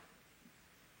out.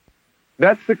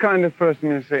 That's the kind of person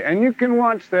you see. And you can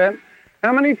watch that.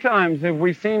 How many times have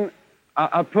we seen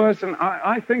a person,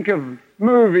 I think of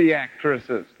movie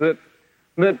actresses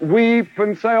that weep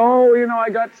and say, oh, you know, I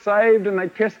got saved, and they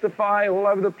testify all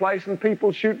over the place, and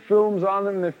people shoot films on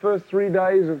them in their first 3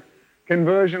 days of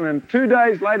conversion, and 2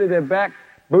 days later they're back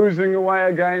boozing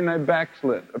away again. They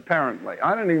backslid, apparently.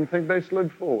 I don't even think they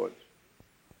slid forwards.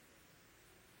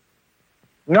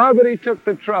 Nobody took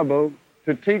the trouble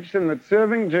to teach them that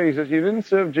serving Jesus, you didn't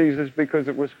serve Jesus because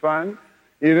it was fun.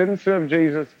 You didn't serve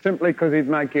Jesus simply because he'd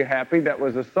make you happy. That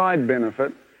was a side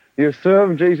benefit. You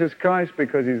serve Jesus Christ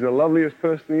because he's the loveliest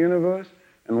person in the universe,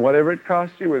 and whatever it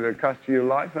costs you, whether it costs you your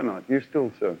life or not, you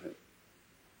still serve him.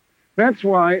 That's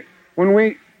why when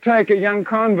we take a young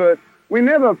convert, we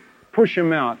never push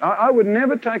him out. I would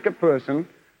never take a person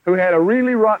who had a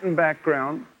really rotten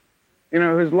background, you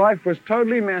know, whose life was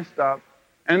totally messed up,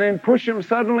 and then push him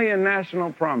suddenly in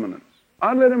national prominence.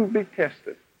 I'd let him be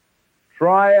tested.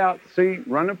 Try out, see,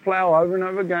 run a plow over and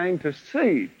over again to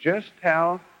see just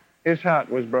how his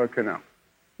heart was broken up.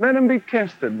 Let him be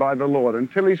tested by the Lord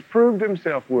until he's proved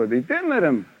himself worthy. Then let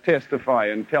him testify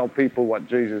and tell people what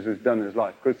Jesus has done in his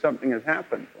life, because something has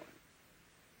happened for him.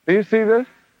 Do you see this?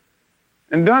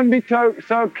 And don't be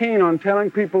so keen on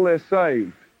telling people they're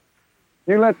saved.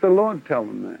 You let the Lord tell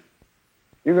them that.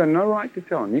 You've got no right to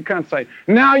tell them. You can't say,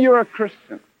 now you're a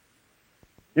Christian.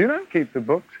 You don't keep the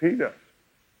books, he does.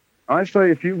 I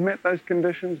say if you've met those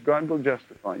conditions, God will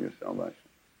justify your salvation.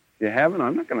 If you haven't,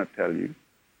 I'm not going to tell you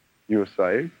you're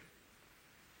saved.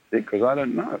 See, because I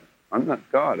don't know. I'm not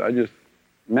God. I just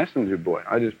messenger boy.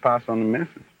 I just pass on the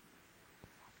message.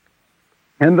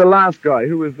 And the last guy,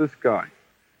 who was this guy?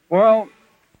 Well,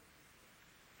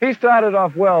 he started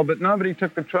off well, but nobody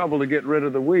took the trouble to get rid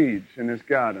of the weeds in his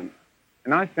garden.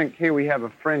 And I think here we have a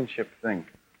friendship thing.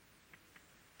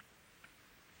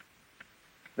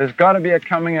 There's got to be a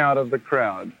coming out of the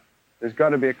crowd. There's got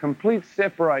to be a complete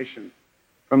separation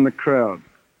from the crowd.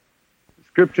 The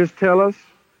scriptures tell us,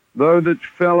 those that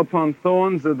fell upon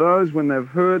thorns are those when they've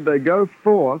heard, they go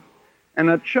forth and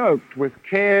are choked with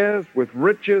cares, with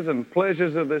riches and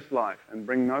pleasures of this life, and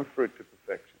bring no fruit to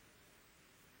perfection.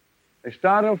 They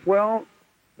start off well,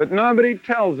 but nobody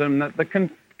tells them that the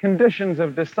conditions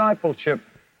of discipleship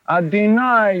are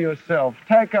deny yourself,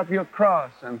 take up your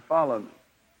cross, and follow me.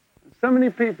 So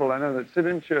many people I know that sit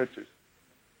in churches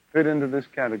fit into this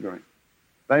category.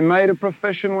 They made a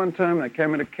profession one time, they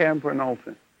came at a camp or an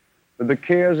altar, but the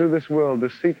cares of this world,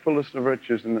 deceitfulness of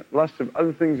riches, and the lust of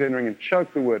other things entering and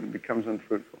choke the word, and becomes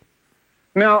unfruitful.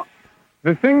 Now,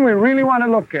 The thing we really want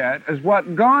to look at is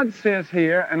what God says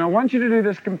here, and I want you to do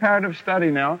this comparative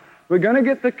study now. We're going to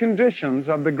get the conditions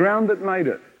of the ground that made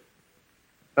it.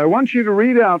 I want you to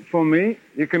read out for me.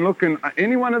 You can look in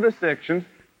any one of the sections.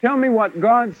 Tell me what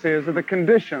God says are the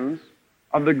conditions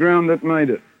of the ground that made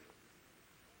it.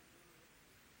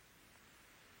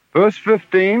 Verse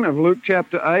 15 of Luke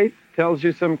chapter 8 tells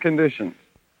you some conditions.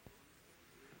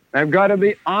 They've got to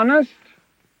be honest,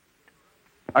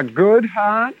 a good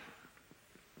heart.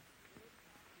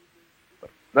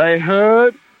 They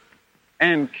heard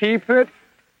and keep it,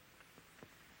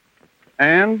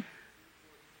 and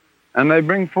they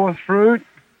bring forth fruit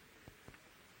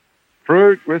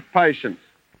with patience.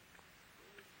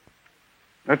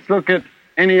 Let's look at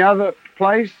any other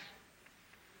place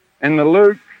in the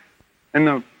Luke, in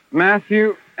the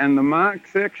Matthew and the Mark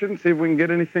section, see if we can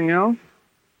get anything else.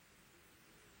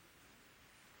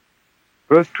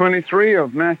 Verse 23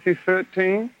 of Matthew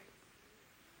 13.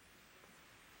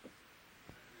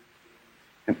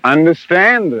 And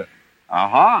understand it.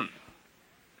 Aha.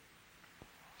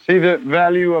 See the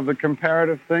value of the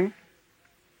comparative thing?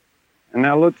 And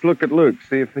now let's look at Luke,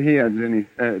 see if he adds any,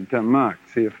 Mark,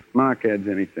 see if Mark adds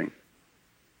anything.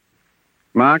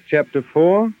 Mark chapter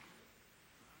 4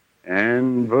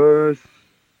 and verse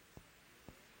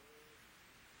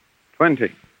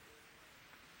 20.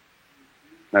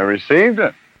 They received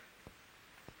it.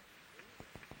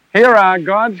 Here are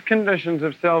God's conditions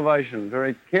of salvation,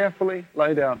 very carefully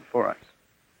laid out for us.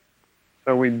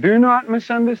 So we do not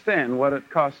misunderstand what it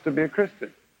costs to be a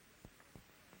Christian.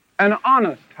 An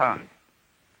honest heart.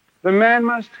 The man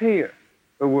must hear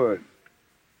the word.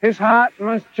 His heart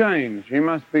must change. He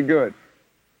must be good.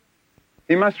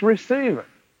 He must receive it.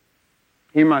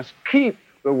 He must keep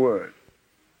the word.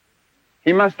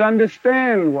 He must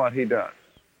understand what he does.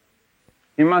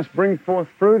 He must bring forth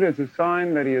fruit as a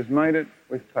sign that he has made it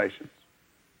with patience.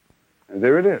 And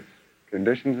there it is,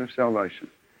 conditions of salvation.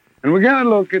 And we're going to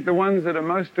look at the ones that are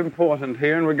most important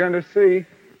here, and we're going to see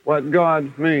what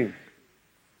God means.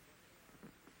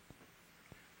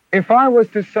 If I was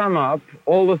to sum up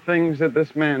all the things that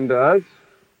this man does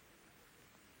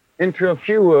into a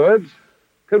few words,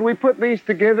 could we put these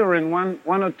together in one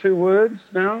or two words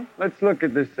now? Let's look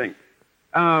at this thing.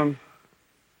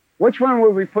 Which one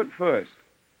will we put first?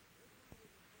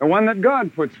 The one that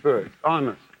God puts first,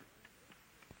 honest.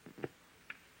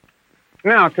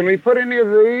 Now, can we put any of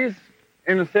these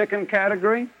in a second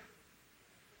category?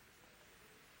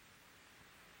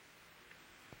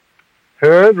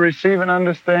 Heard, receive, and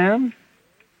understand.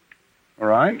 All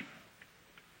right.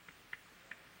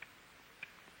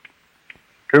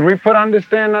 Could we put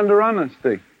understand under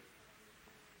honesty?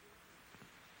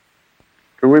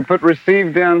 Could we put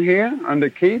receive down here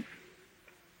under keep?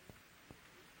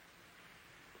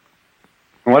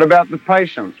 And what about the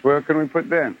patience? Where can we put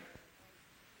that?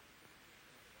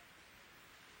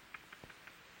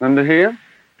 Under here.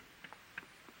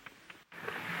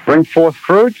 Bring forth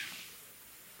fruit.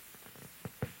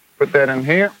 Put that in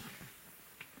here.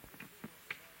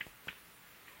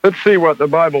 Let's see what the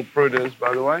Bible fruit is,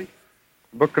 by the way.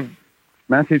 Book of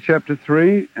Matthew chapter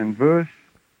 3 and verse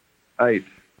 8.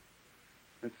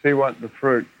 Let's see what the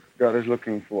fruit God is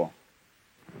looking for.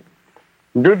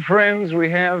 Good friends, we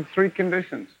have three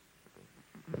conditions.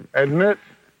 Admit,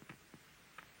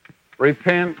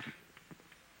 repent,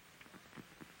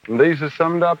 and these are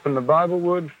summed up in the Bible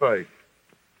word faith.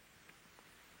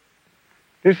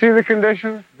 Do you see the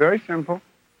conditions? Very simple.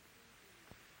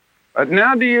 But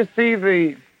now do you see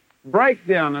the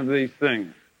breakdown of these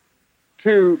things?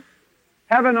 To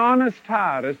have an honest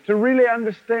heart is to really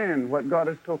understand what God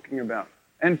is talking about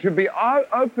and to be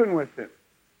open with Him.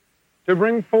 To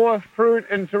bring forth fruit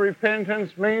into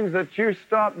repentance means that you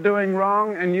stop doing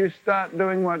wrong and you start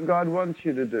doing what God wants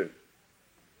you to do.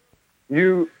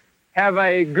 You have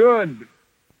a good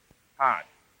heart.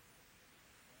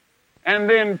 And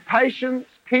then patience,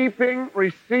 keeping,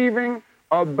 receiving,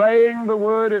 obeying the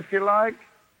word, if you like,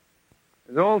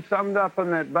 is all summed up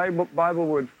in that Bible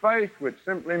word faith, which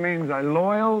simply means a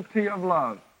loyalty of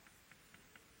love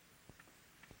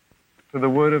to the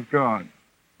Word of God.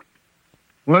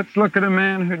 Let's look at a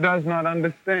man who does not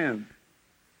understand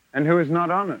and who is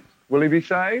not honest. Will he be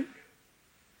saved?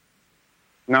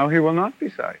 No, he will not be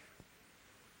saved.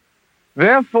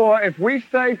 Therefore, if we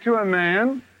say to a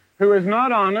man who is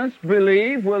not honest,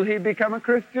 believe, will he become a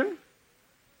Christian?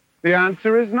 The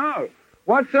answer is no.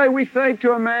 What say we say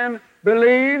to a man,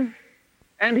 believe,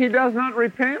 and he does not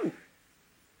repent?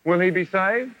 Will he be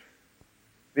saved?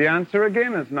 The answer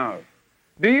again is no.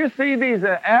 Do you see these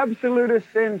are absolute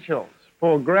essentials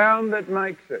for ground that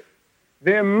makes it?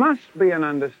 There must be an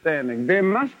understanding. There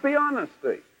must be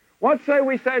honesty. What say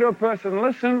we say to a person,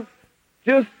 listen,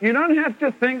 you don't have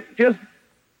to think,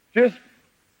 just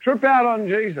trip out on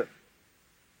Jesus.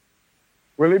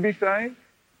 Will he be saved?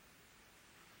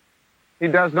 He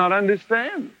does not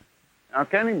understand. How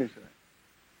can he be saved?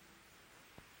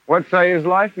 What say his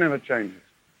life never changes?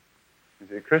 Is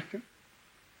he a Christian?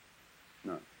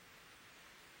 No.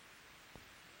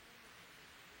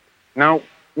 Now,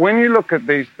 when you look at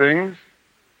these things,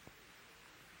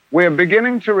 we are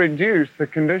beginning to reduce the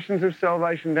conditions of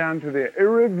salvation down to their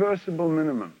irreversible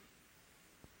minimum,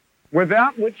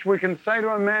 without which we can say to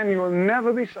a man, you will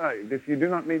never be saved if you do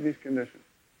not meet these conditions.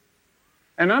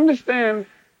 And understand,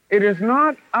 it is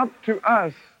not up to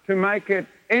us to make it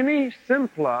any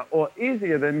simpler or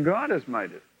easier than God has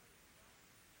made it.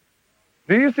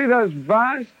 Do you see those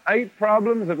vast 8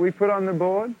 problems that we put on the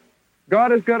board?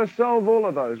 God has got to solve all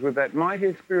of those with that mighty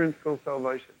experience called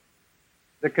salvation.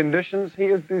 The conditions he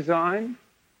has designed,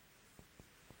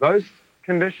 those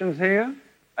conditions here,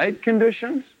 8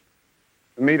 conditions,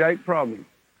 to meet 8 problems.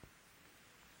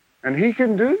 And he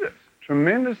can do this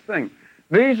tremendous thing.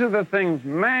 These are the things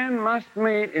man must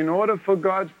meet in order for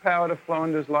God's power to flow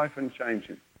into his life and change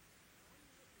him.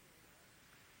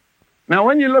 Now,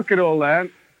 when you look at all that,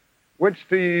 which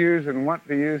do you use and what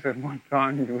do you use at what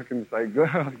time, you look and say,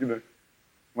 God,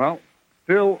 well,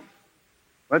 still,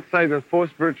 let's say the 4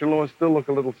 spiritual laws still look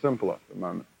a little simpler at the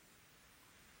moment.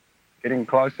 Getting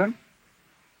closer.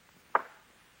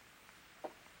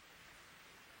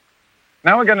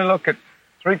 Now we're going to look at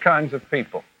 3 kinds of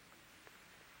people.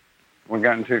 We're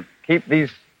going to keep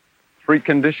these 3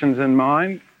 conditions in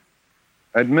mind.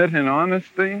 Admit in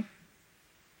honesty.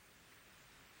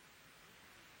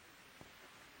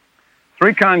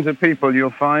 3 kinds of people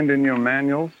you'll find in your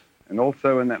manuals and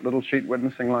also in that little sheet,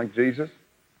 Witnessing Like Jesus.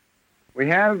 We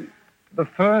have the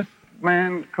first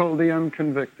man called the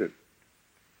unconvicted.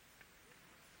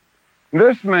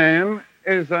 This man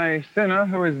is a sinner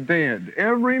who is dead.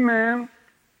 Every man,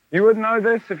 you would know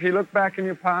this if you look back in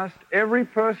your past, every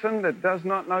person that does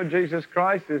not know Jesus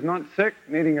Christ is not sick,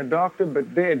 needing a doctor,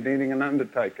 but dead, needing an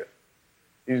undertaker.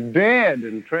 He's dead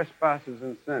in trespasses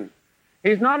and sin.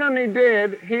 He's not only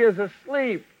dead, he is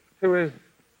asleep to his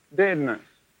deadness.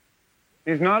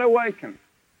 He's not awakened.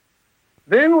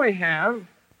 Then we have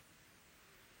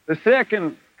the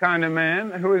second kind of man,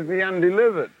 who is the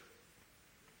undelivered.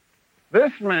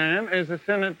 This man is a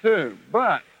sinner too,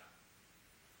 but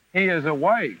he is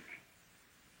awake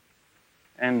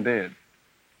and dead.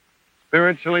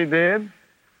 Spiritually dead,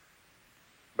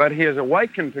 but he is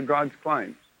awakened to God's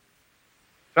claims.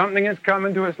 Something has come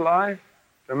into his life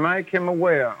to make him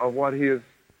aware of what he is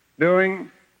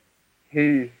doing.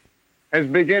 He has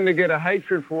begun to get a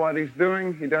hatred for what he's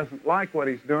doing. He doesn't like what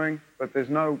he's doing, but there's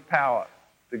no power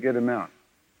to get him out.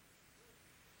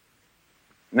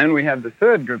 And then we have the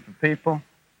third group of people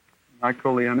I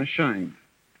call the unashamed.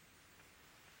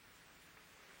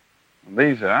 And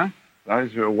these are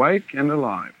those who are awake and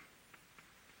alive.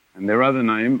 And their other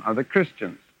name are the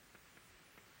Christians.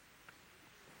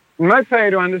 It might pay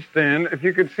to understand, if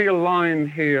you could see a line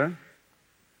here,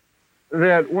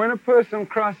 that when a person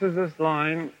crosses this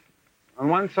line, on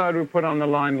one side we put on the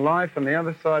line life, on the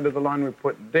other side of the line we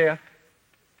put death.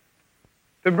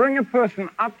 To bring a person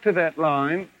up to that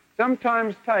line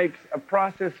sometimes takes a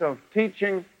process of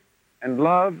teaching and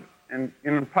love and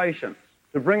patience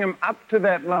to bring them up to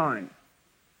that line.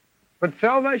 But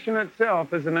salvation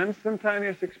itself is an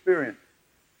instantaneous experience.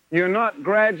 You're not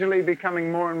gradually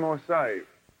becoming more and more saved.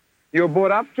 You're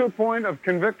brought up to a point of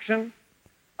conviction,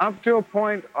 up to a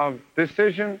point of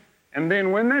decision, and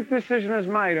then when that decision is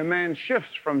made, a man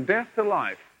shifts from death to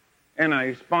life in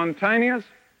a spontaneous,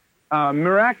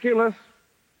 miraculous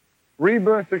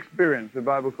rebirth experience the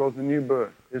Bible calls a new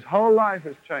birth. His whole life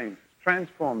has changed,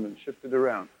 transformed and shifted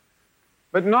around.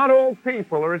 But not all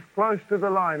people are as close to the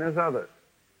line as others.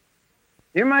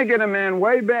 You may get a man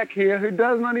way back here who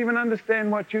does not even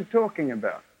understand what you're talking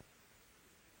about.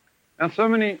 Now, so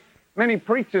many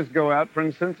preachers go out, for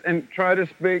instance, and try to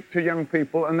speak to young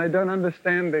people, and they don't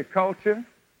understand their culture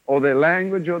or their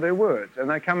language or their words. And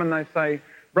they come and they say,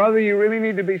 brother, you really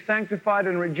need to be sanctified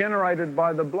and regenerated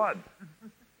by the blood.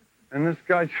 And this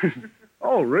guy says,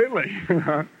 oh, really?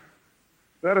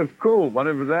 That is cool,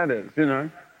 whatever that is,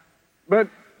 But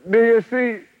do you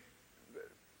see,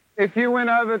 if you went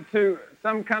over to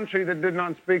some country that did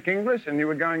not speak English and you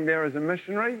were going there as a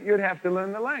missionary, you'd have to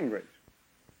learn the language.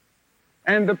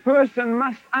 And the person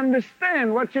must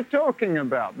understand what you're talking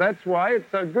about. That's why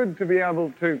it's so good to be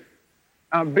able to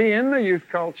be in the youth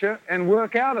culture and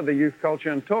work out of the youth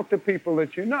culture and talk to people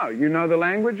that you know. You know the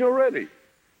language already.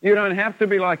 You don't have to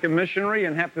be like a missionary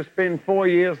and have to spend 4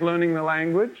 years learning the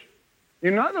language.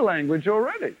 You know the language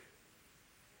already.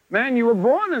 Man, you were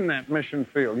born in that mission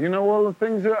field. You know all the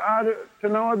things there are to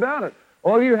know about it.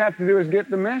 All you have to do is get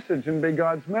the message and be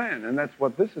God's man, and that's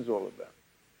what this is all about.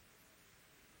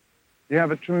 You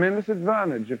have a tremendous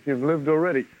advantage if you've lived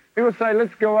already. People say,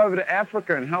 let's go over to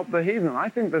Africa and help the heathen. I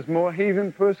think there's more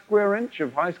heathen per square inch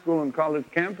of high school and college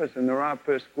campus than there are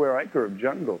per square acre of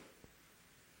jungle.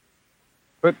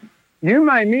 But you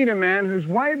may meet a man who's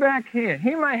way back here.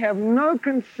 He may have no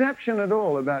conception at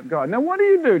all about God. Now, what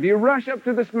do? Do you rush up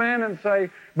to this man and say,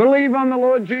 believe on the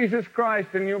Lord Jesus Christ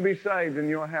and you'll be saved in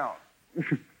your house?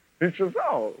 He says,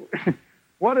 oh,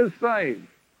 what is saved?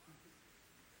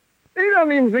 He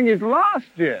doesn't even think he's lost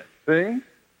yet, see?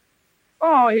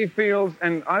 Oh, he feels,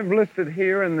 and I've listed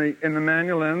here in the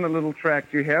manual and the little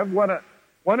tract you have, what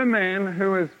a man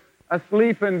who is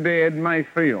asleep in bed may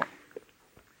feel.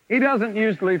 He doesn't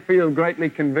usually feel greatly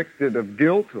convicted of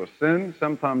guilt or sin.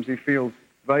 Sometimes he feels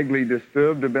vaguely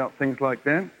disturbed about things like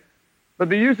that. But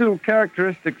the usual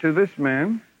characteristic to this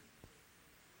man,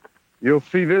 you'll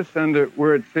see this under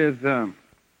where it says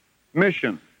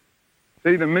mission.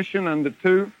 See the mission under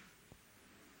 2?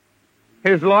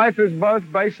 His life is both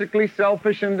basically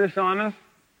selfish and dishonest.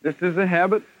 This is a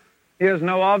habit. He has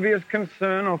no obvious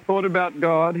concern or thought about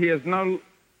God. He has little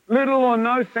or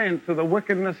no sense of the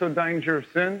wickedness or danger of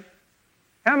sin.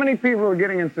 How many people are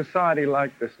getting in society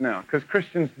like this now? Because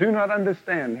Christians do not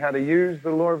understand how to use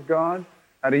the law of God,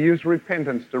 how to use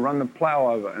repentance to run the plow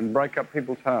over and break up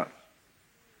people's hearts.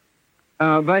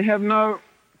 They have no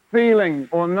feeling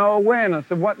or no awareness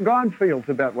of what God feels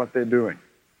about what they're doing.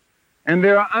 And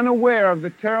they're unaware of the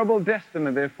terrible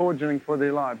destiny they're forging for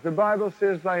their lives. The Bible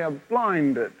says they are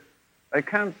blinded. They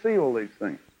can't see all these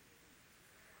things.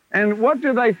 And what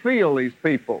do they feel, these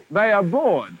people? They are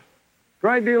bored. A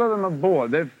great deal of them are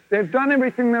bored. They've done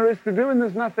everything there is to do and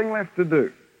there's nothing left to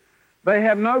do. They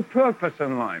have no purpose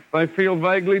in life. They feel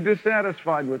vaguely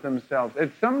dissatisfied with themselves.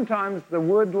 It's sometimes the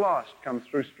word lost comes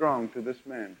through strong to this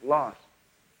man. Lost.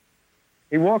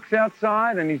 He walks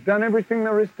outside and he's done everything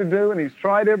there is to do and he's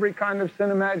tried every kind of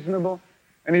sin imaginable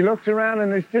and he looks around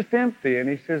and it's just empty and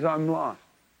he says, I'm lost.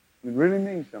 It really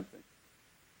means something.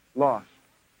 Lost.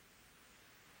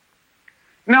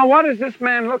 Now, what is this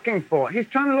man looking for? He's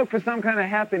trying to look for some kind of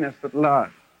happiness that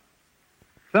lasts.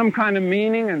 Some kind of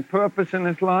meaning and purpose in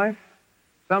his life.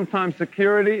 Sometimes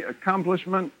security,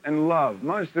 accomplishment, and love.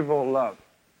 Most of all, love.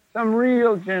 Some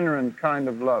real, genuine kind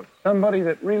of love. Somebody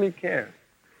that really cares.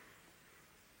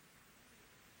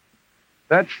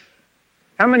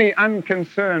 How many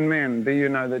unconcerned men do you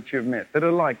know that you've met that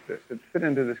are like this, that fit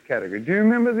into this category? Do you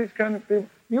remember these kind of people?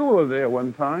 You were there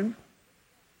one time.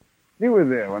 You were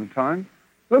there one time.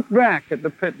 Look back at the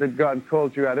pit that God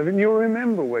called you out of, and you'll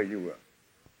remember where you were.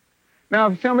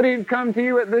 Now, if somebody had come to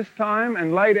you at this time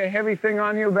and laid a heavy thing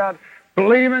on you about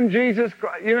believe in Jesus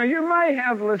Christ, you may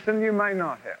have listened, you may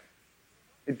not have.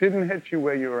 It didn't hit you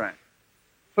where you were at.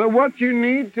 So what you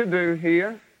need to do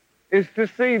here is to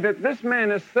see that this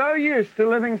man is so used to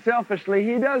living selfishly,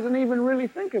 he doesn't even really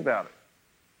think about it.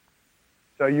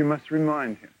 So you must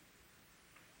remind him.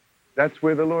 That's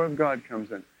where the law of God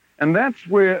comes in. And that's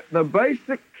where the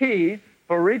basic key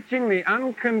for reaching the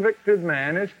unconvicted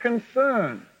man is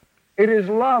concern. It is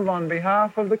love on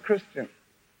behalf of the Christian.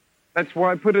 That's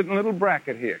why I put it in a little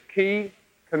bracket here. Key,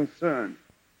 concern.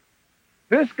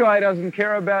 This guy doesn't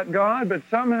care about God, but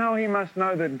somehow he must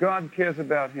know that God cares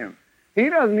about him. He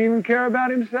doesn't even care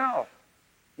about himself.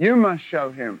 You must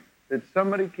show him that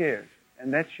somebody cares,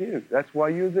 and that's you. That's why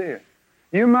you're there.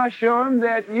 You must show him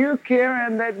that you care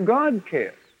and that God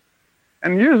cares.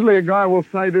 And usually a guy will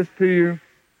say this to you,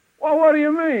 well, what do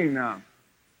you mean now?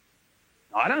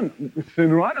 I don't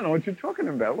know what you're talking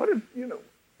about.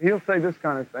 He'll say this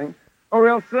kind of thing. Or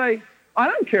he'll say, I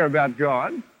don't care about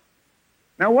God.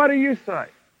 Now, what do you say?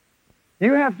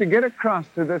 You have to get across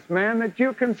to this man that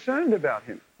you're concerned about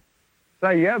him.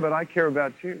 Say, yeah, but I care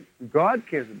about you. God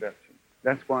cares about you.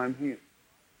 That's why I'm here.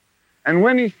 And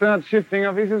when he starts shifting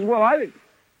up, he says,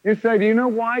 you say, do you know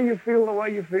why you feel the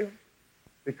way you feel?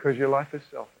 Because your life is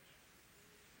selfish.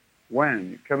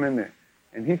 When you come in there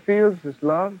and he feels this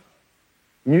love,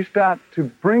 you start to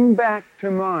bring back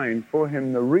to mind for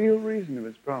him the real reason of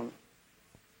his problem.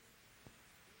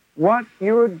 What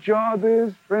your job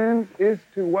is, friends, is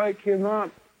to wake him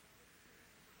up.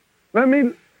 Let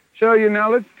me show you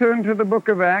now. Let's turn to the book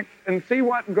of Acts and see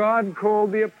what God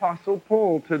called the Apostle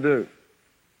Paul to do.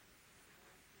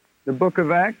 The book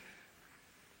of Acts,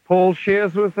 Paul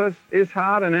shares with us his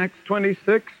heart in Acts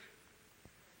 26.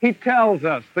 He tells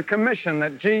us the commission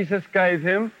that Jesus gave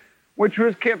him, which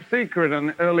was kept secret in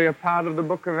the earlier part of the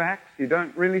book of Acts. You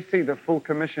don't really see the full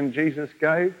commission Jesus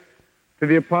gave. to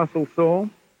the Apostle Saul,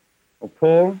 or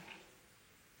Paul,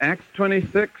 Acts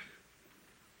 26,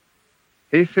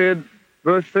 he said,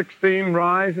 verse 16,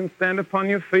 rise and stand upon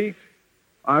your feet.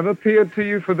 I've appeared to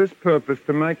you for this purpose,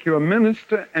 to make you a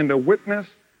minister and a witness,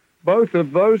 both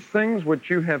of those things which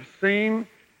you have seen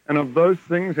and of those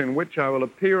things in which I will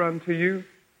appear unto you,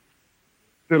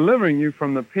 delivering you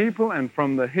from the people and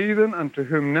from the heathen unto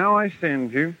whom now I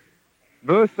send you.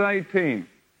 Verse 18,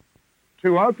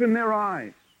 to open their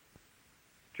eyes,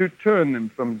 to turn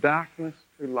them from darkness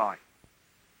to light,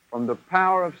 from the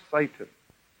power of Satan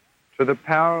to the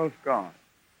power of God,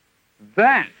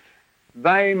 that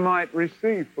they might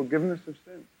receive forgiveness of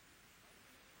sins.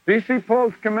 Do you see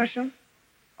Paul's commission?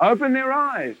 Open their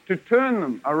eyes, to turn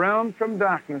them around from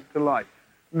darkness to light,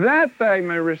 that they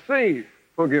may receive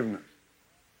forgiveness.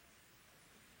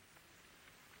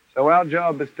 So our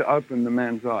job is to open the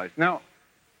man's eyes. Now,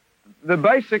 the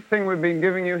basic thing we've been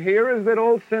giving you here is that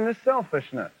all sin is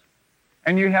selfishness.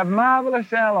 And you have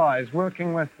marvelous allies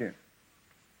working with you.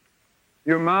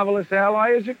 Your marvelous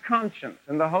ally is your conscience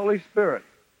and the Holy Spirit.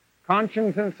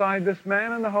 Conscience inside this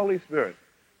man and the Holy Spirit.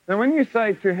 Now when you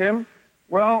say to him,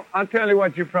 well, I'll tell you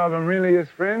what your problem really is,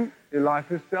 friend. Your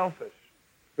life is selfish.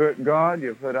 You've hurt God,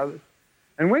 you've hurt others.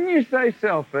 And when you say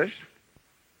selfish,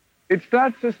 it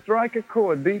starts to strike a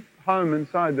chord deep home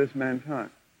inside this man's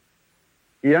heart.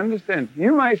 He understands.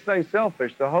 You may say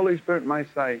selfish. The Holy Spirit may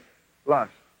say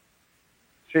lust,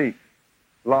 cheat,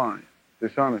 lie,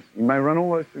 dishonest. You may run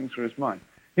all those things through his mind.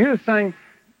 You're just saying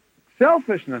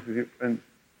selfishness, and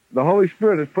the Holy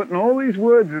Spirit is putting all these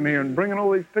words in here and bringing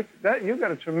all these pictures. You've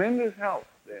got a tremendous help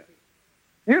there.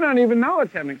 You don't even know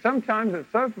what's happening. Sometimes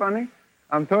it's so funny.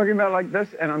 I'm talking about like this,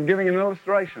 and I'm giving an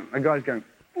illustration. A guy's going,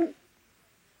 ooh.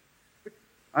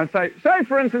 I'd say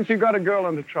for instance, you got a girl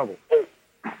into trouble.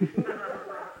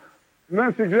 And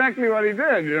that's exactly what he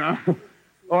did, you know.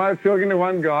 Well, I was talking to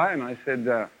one guy, and I said,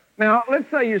 now,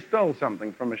 let's say you stole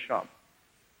something from a shop.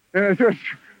 And it's just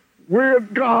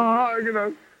weird, God, you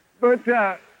know. But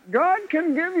God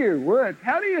can give you words.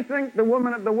 How do you think the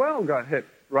woman at the well got hit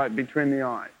right between the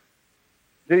eyes?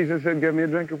 Jesus said, give me a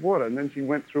drink of water. And then she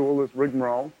went through all this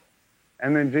rigmarole.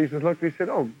 And then Jesus looked, he said,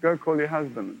 oh, go call your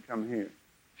husband and come here.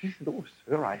 She said, oh,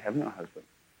 sir, I have no husband.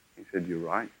 He said, you're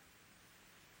right.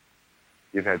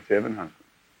 You've had 7 husbands.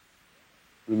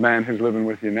 The man who's living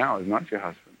with you now is not your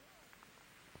husband.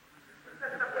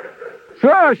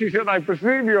 Sir, she said, I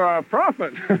perceive you are a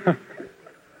prophet.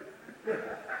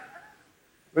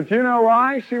 But you know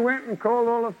why she went and called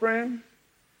all her friends?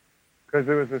 Because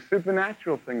there was a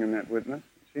supernatural thing in that witness.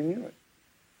 She knew it.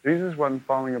 Jesus wasn't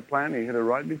following a plan. He hit her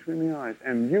right between the eyes.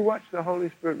 And you watch the Holy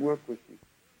Spirit work with you.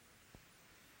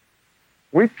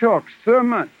 We talk so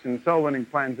much in soul winning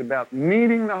plans about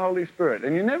needing the Holy Spirit,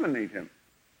 and you never need him.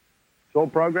 It's all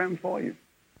programmed for you.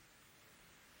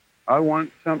 I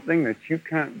want something that you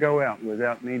can't go out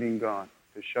without needing God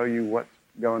to show you what's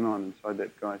going on inside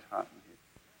that guy's heart and head.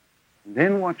 And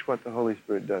then watch what the Holy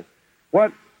Spirit does.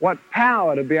 What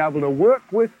power to be able to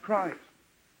work with Christ,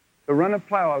 to run a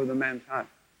plow over the man's heart.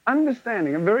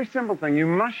 Understanding, a very simple thing, you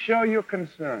must show your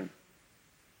concern.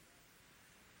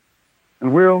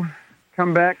 And we'll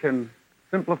come back and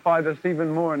simplify this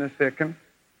even more in a second.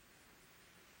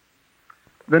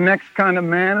 The next kind of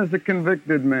man is a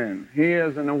convicted man. He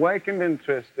has an awakened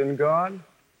interest in God.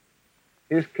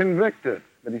 He's convicted,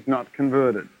 but he's not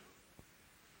converted.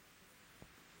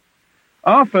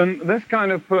 Often, this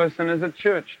kind of person is a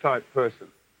church-type person.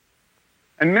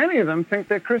 And many of them think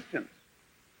they're Christians.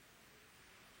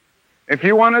 If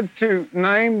you wanted to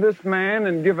name this man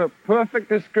and give a perfect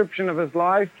description of his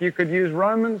life, you could use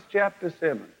Romans chapter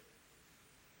 7.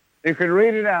 You could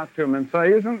read it out to him and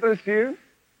say, isn't this you?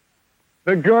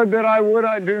 The good that I would,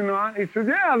 I do not. He said,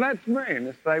 yeah, that's me. And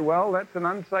they say, well, that's an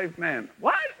unsaved man.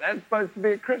 What? That's supposed to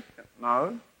be a Christian.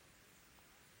 No.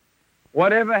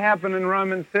 Whatever happened in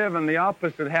Romans 7, the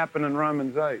opposite happened in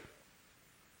Romans 8.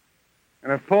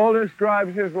 And if Paul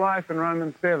describes his life in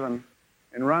Romans 7,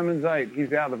 in Romans 8,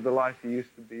 he's out of the life he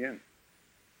used to be in.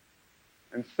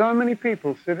 And so many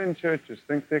people sit in churches,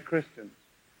 think they're Christians,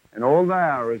 and all they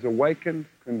are is awakened,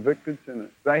 convicted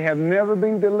sinners. They have never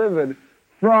been delivered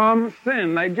from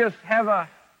sin. They just have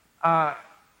a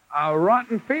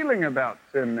rotten feeling about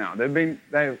sin now.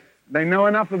 They know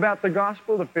enough about the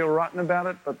gospel to feel rotten about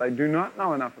it, but they do not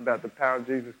know enough about the power of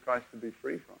Jesus Christ to be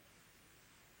free from it.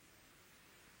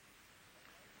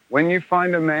 When you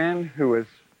find a man who is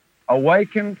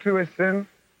awakened to a sin,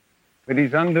 but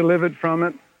he's undelivered from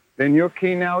it, then your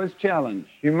key now is challenge.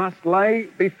 You must lay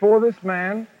before this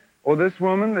man or this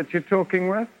woman that you're talking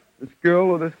with, this girl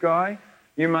or this guy,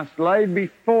 you must lay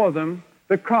before them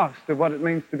the cost of what it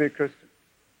means to be a Christian.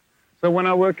 So when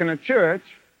I work in a church,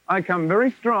 I come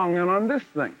very strong and on this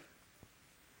thing.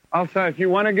 I'll say, if you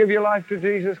want to give your life to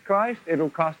Jesus Christ, it'll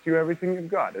cost you everything you've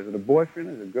got. Is it a boyfriend?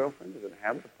 Is it a girlfriend? Is it a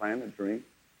habit, a plan, a dream?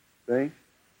 See?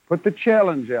 Put the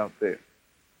challenge out there.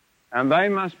 And they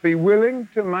must be willing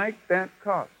to make that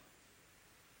cost.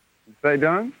 If they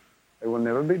don't, they will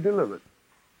never be delivered.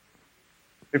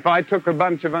 If I took a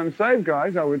bunch of unsaved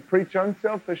guys, I would preach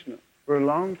unselfishness for a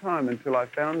long time until I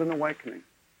found an awakening.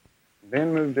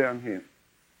 Then move down here.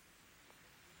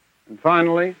 And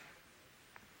finally,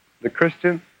 the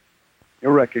Christian,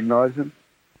 you'll recognize them.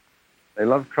 They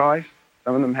love Christ.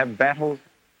 Some of them have battles,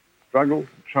 struggles,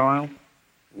 trials.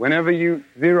 Whenever you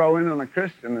zero in on a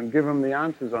Christian and give him the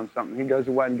answers on something, he goes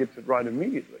away and gets it right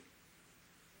immediately.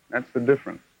 That's the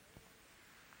difference.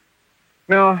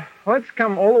 Now, let's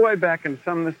come all the way back and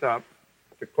sum this up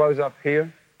to close up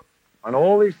here on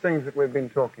all these things that we've been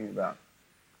talking about.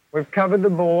 We've covered the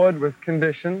board with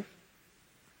conditions.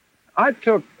 I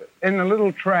took in the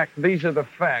little track, these are the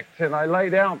facts, and I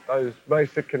laid out those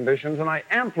basic conditions and I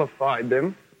amplified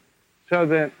them so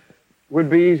that it would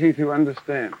be easy to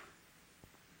understand.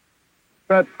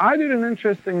 But I did an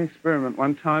interesting experiment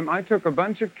one time. I took a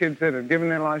bunch of kids that had given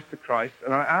their lives to Christ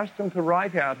and I asked them to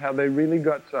write out how they really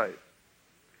got saved.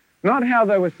 Not how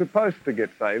they were supposed to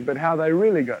get saved, but how they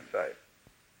really got saved.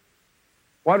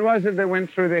 What was it that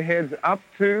went through their heads up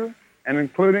to and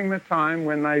including the time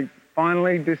when they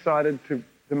finally decided to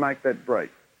make that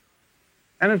break?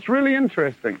 And it's really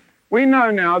interesting. We know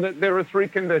now that there are 3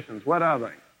 conditions. What are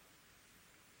they?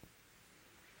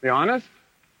 Be honest.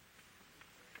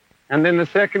 And then the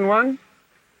second one,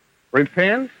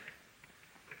 repent.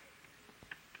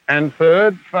 And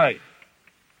third, faith.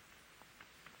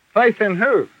 Faith in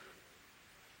who?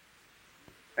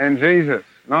 In Jesus,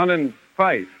 not in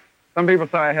faith. Some people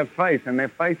say, I have faith, and their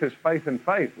faith is faith in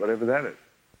faith, whatever that is.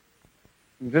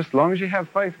 Just as long as you have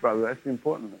faith, brother, that's the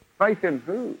important thing. Faith in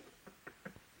who?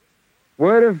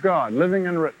 Word of God, living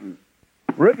and written.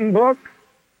 Written book,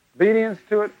 obedience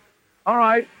to it. All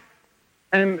right.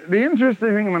 And the interesting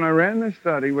thing, when I ran this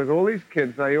study with all these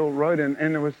kids, they all wrote in,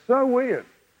 and it was so weird.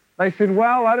 They said,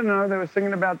 well, I don't know, they were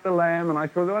singing about the lamb, and I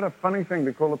thought, what a funny thing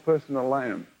to call a person a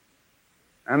lamb.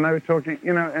 And they were talking,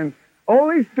 and all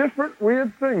these different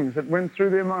weird things that went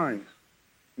through their minds.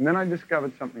 And then I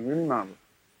discovered something really marvelous.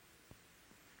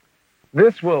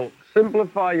 This will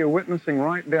simplify your witnessing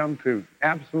right down to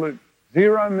absolute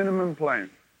zero minimum plan.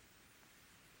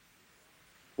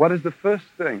 What is the first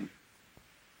thing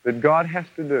that God has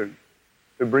to do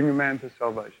to bring a man to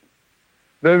salvation?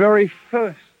 The very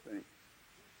first thing.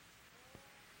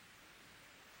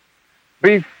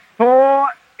 Before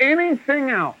anything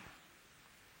else.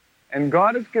 And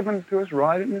God has given it to us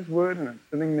right in His Word, and it's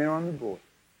sitting there on the board.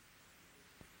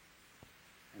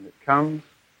 And it comes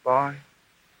by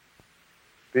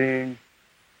being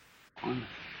honest.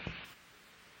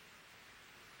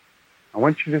 I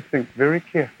want you to think very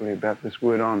carefully about this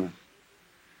word honest.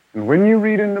 And when you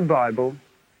read in the Bible,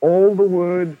 all the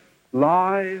word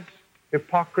lies,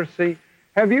 hypocrisy,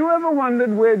 have you ever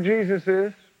wondered where Jesus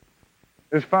is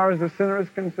as far as the sinner is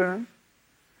concerned?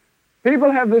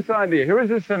 People have this idea. Here is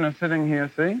a sinner sitting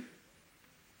here, see?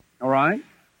 All right?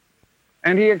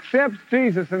 And he accepts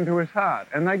Jesus into his heart,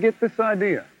 and they get this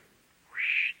idea.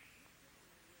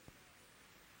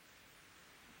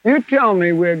 You tell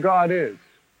me where God is.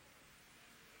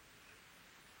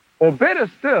 Or better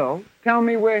still, tell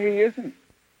me where He isn't.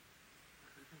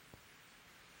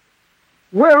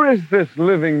 Where is this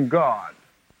living God?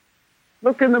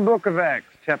 Look in the book of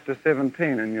Acts, chapter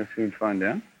 17, and you'll soon find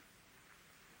out.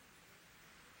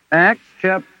 Acts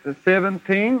chapter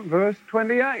 17, verse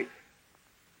 28.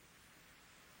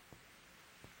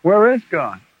 Where is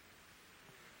God?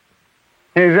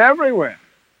 He's everywhere.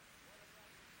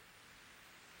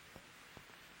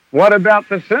 What about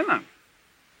the sinner?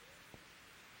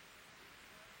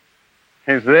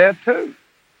 He's there too.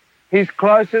 He's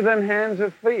closer than hands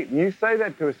or feet. And you say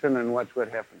that to a sinner and watch what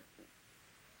happens.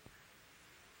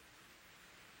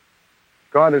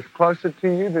 God is closer to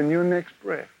you than your next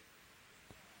breath.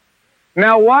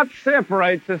 Now, what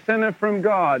separates a sinner from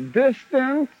God?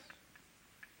 Distance?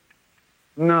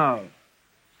 No.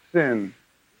 Sin.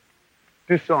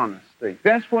 Dishonesty.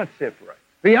 That's what separates.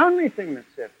 The only thing that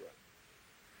separates.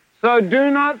 So do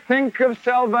not think of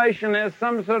salvation as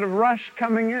some sort of rush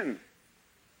coming in.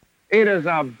 It is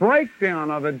a breakdown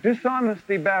of a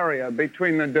dishonesty barrier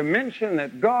between the dimension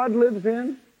that God lives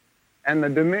in and the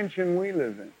dimension we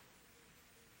live in.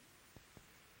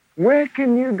 Where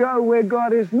can you go where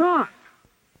God is not?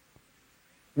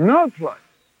 No place.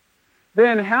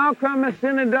 Then how come a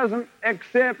sinner doesn't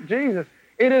accept Jesus?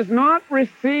 It is not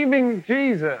receiving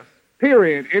Jesus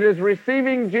Period. It is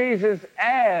receiving Jesus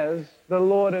as the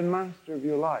Lord and Master of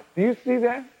your life. Do you see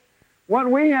that? What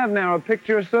we have now, a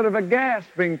picture is sort of a gas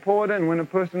being poured in when a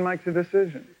person makes a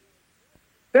decision.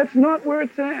 That's not where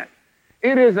it's at.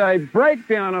 It is a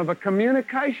breakdown of a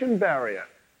communication barrier.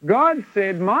 God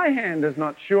said, my hand is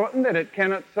not shortened that it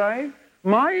cannot save.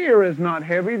 My ear is not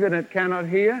heavy that it cannot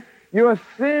hear. Your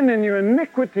sin and your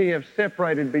iniquity have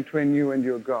separated between you and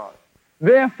your God.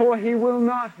 Therefore, he will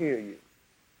not hear you.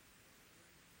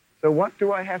 So what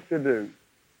do I have to do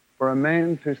for a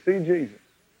man to see Jesus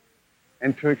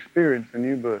and to experience a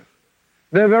new birth?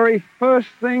 The very first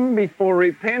thing before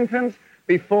repentance,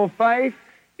 before faith,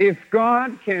 if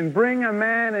God can bring a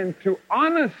man into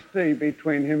honesty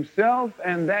between himself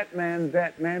and that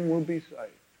man will be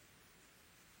saved.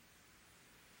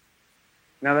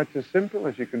 Now that's as simple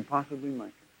as you can possibly make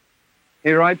it.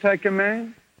 Here I take a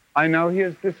man, I know he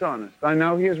is dishonest. I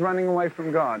know he is running away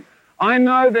from God. I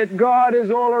know that God is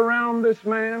all around this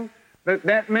man,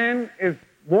 that man is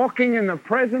walking in the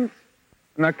presence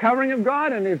and the covering of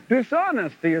God, and his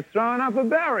dishonesty is throwing up a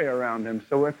barrier around him.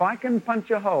 So if I can punch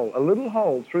a hole, a little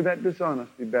hole through that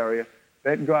dishonesty barrier,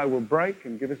 that guy will break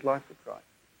and give his life to Christ.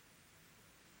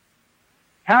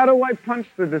 How do I punch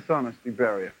the dishonesty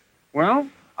barrier? Well,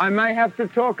 I may have to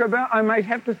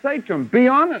say to him, be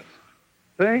honest.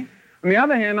 See? On the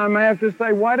other hand, I may have to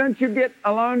say, why don't you get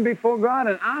alone before God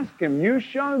and ask him, you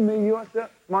show me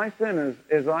my sinners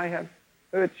as I have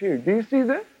hurt you. Do you see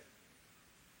this?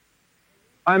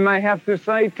 I may have to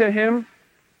say to him,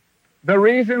 the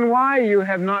reason why you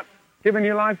have not given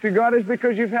your life to God is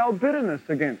because you've held bitterness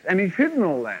against. And he's hidden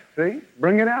all that, see?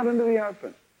 Bring it out into the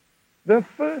open. The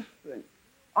first thing,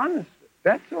 honesty,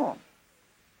 that's all.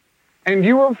 And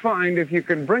you will find if you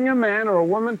can bring a man or a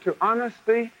woman to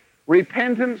honesty,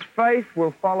 repentance, faith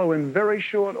will follow in very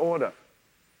short order.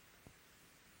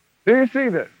 Do you see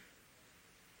this?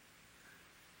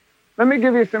 Let me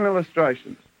give you some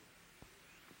illustrations.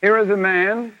 Here is a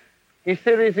man, he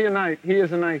said he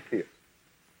is an atheist.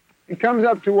 He comes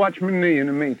up to Watchman Nee in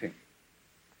a meeting.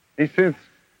 He says,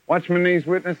 Watchman Nee's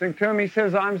witnessing to him. He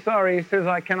says, I'm sorry. He says,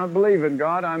 I cannot believe in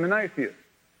God. I'm an atheist.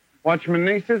 Watchman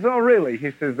Nee says, oh, really?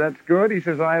 He says, that's good. He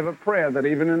says, I have a prayer that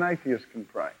even an atheist can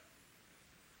pray.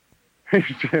 He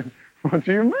said, what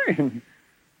do you mean?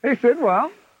 He said,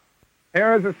 well,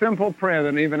 here is a simple prayer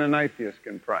that even an atheist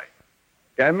can pray.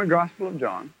 Gave him the Gospel of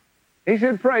John. He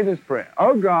said, pray this prayer.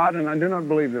 Oh God, and I do not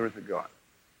believe there is a God.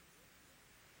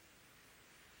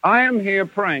 I am here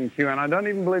praying to you, and I don't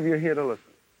even believe you're here to listen.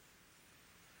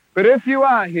 But if you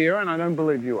are here, and I don't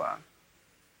believe you are,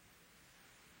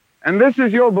 and this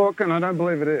is your book, and I don't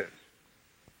believe it is,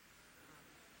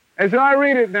 as I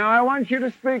read it now, I want you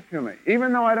to speak to me,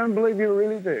 even though I don't believe you're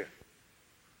really there.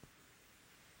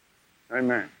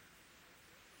 Amen.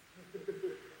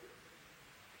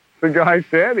 The guy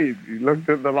said, he looked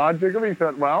at the logic of it, he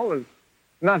thought, well, there's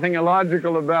nothing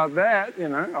illogical about that, you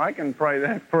know, I can pray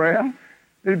that prayer.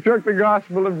 He took the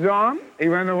Gospel of John, he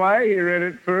went away, he read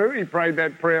it through, he prayed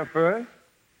that prayer first,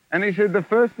 and he said, the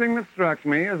first thing that struck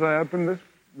me as I opened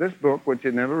this book, which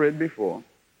he'd never read before,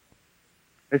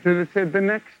 it said the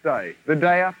next day, the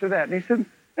day after that. And he said,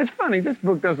 it's funny, this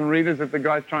book doesn't read as if the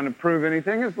guy's trying to prove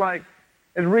anything.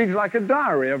 It reads like a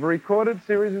diary of a recorded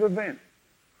series of events.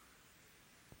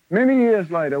 Many years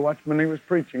later, Watchman Nee was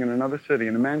preaching in another city,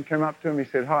 and a man came up to him, he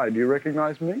said, hi, do you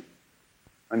recognize me?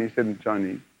 And he said in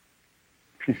Chinese.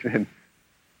 He said,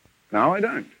 no, I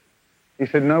don't. He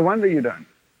said, no wonder you don't.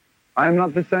 I am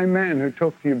not the same man who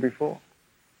talked to you before.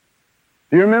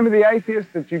 Do you remember the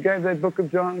atheist that you gave that book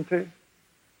of John to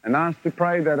and asked to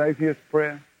pray that atheist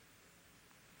prayer?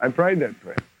 I prayed that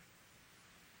prayer.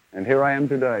 And here I am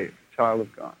today, a child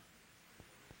of God.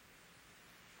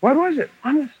 What was it?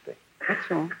 Honesty.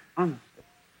 That's all. Honesty.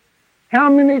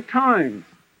 How many times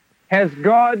has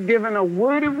God given a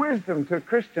word of wisdom to a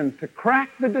Christian to crack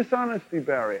the dishonesty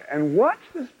barrier and watch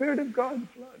the Spirit of God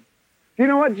flood? Do you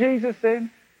know what Jesus said?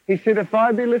 He said, if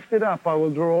I be lifted up, I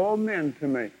will draw all men to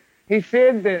me. He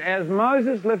said that as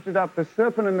Moses lifted up the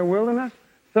serpent in the wilderness,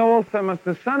 so also must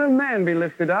the Son of Man be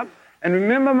lifted up. And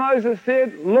remember Moses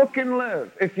said, look and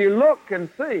live. If you look and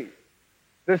see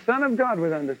the Son of God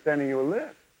with understanding, you will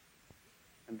live.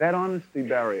 And that honesty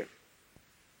barrier,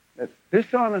 that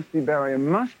dishonesty barrier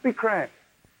must be cracked.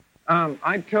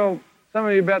 I told some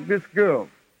of you about this girl.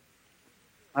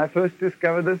 I first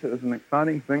discovered this. It was an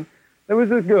exciting thing. There was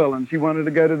this girl, and she wanted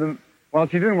to go to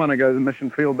she didn't want to go to the mission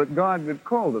field, but God had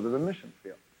called her to the mission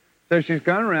field. So she's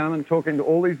going around and talking to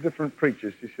all these different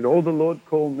preachers. She said, oh, the Lord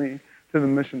called me to the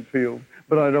mission field,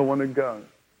 but I don't want to go.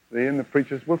 See, and the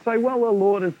preachers will say, well, the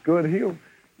Lord is good. He'll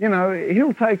you know,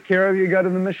 he'll take care of you. Go to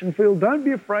the mission field. Don't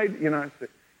be afraid. You know,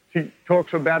 she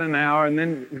talks for about an hour and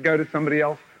then go to somebody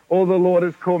else. Oh, the Lord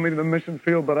has called me to the mission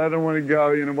field, but I don't want to go.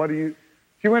 You know, what do you...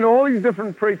 She went to all these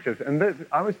different preachers. And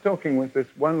I was talking with this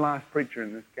one last preacher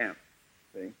in this camp,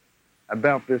 see,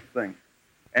 about this thing.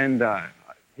 And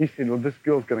he said, well, this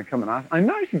girl's going to come and ask. I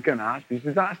know she's going to ask you. She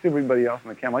says, ask everybody else in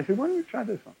the camp. I said, why don't we try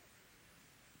this one?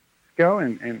 Let's go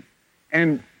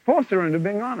and force her into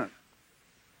being honest.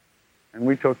 And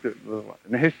we talked to,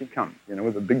 and here she comes, you know,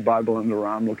 with a big Bible under her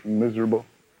arm, looking miserable.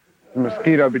 A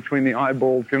mosquito between the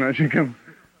eyeballs, you know, she comes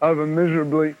over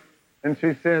miserably. And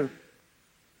she says,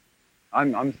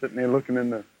 I'm sitting there looking in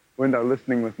the window,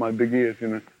 listening with my big ears, you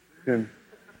know. And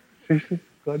she says,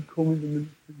 God called me to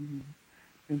minister.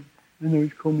 And I know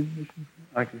He's called me to mission.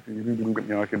 I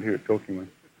can hear it talking with.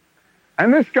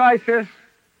 And this guy says,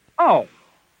 oh,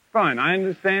 fine, I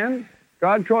understand.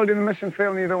 God called you to the mission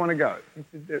field and you don't want to go. He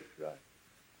said, that's right.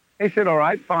 He said, all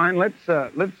right, fine, let's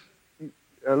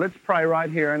pray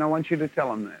right here, and I want you to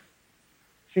tell him that.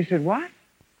 She said, what?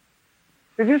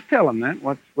 He said, just tell him that,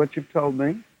 what you've told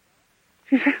me.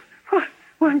 She said,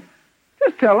 what?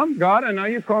 Just tell him, God, I know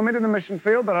you called me to the mission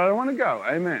field, but I don't want to go.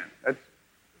 Amen.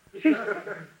 She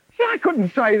said, I couldn't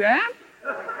say that.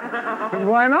 I said,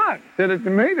 why not? Said it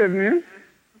to me, didn't you?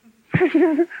 She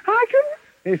said, I couldn't.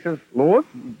 He says, Lord,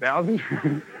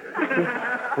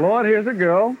 Lord, here's a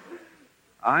girl.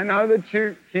 I know that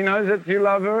she knows that you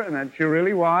love her and that you're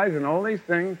really wise and all these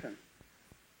things. And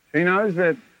she knows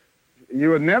that you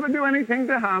would never do anything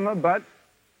to harm her, but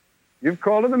you've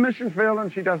called her to the mission field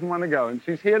and she doesn't want to go. And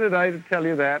she's here today to tell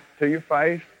you that to your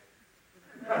face.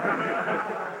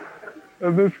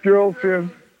 And this girl says,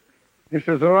 he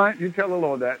says, all right, you tell the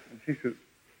Lord that. And she says,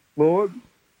 Lord,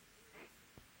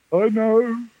 I know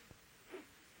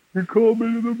you called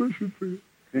me to the mission field.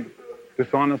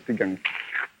 Dishonesty going.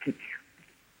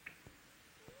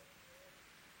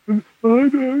 I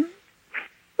know.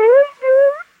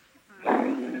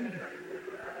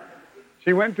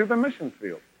 She went to the mission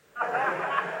field.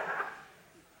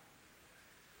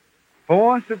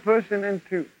 Force a person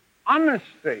into honesty.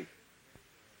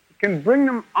 You can bring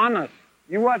them honest.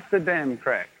 You watch the dam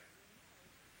crack.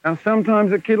 Now,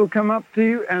 sometimes a kid will come up to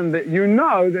you and you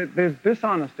know that there's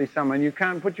dishonesty somewhere and you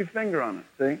can't put your finger on it,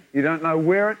 see? You don't know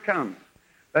where it comes.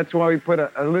 That's why we put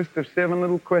a list of 7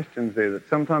 little questions there that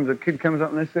sometimes a kid comes up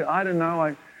and they say, I don't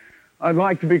know, I'd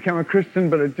like to become a Christian,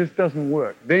 but it just doesn't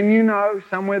work. Then you know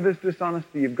somewhere there's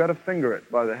dishonesty. You've got to finger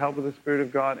it by the help of the Spirit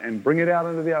of God and bring it out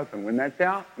into the open. When that's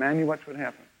out, man, you watch what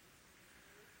happens.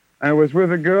 I was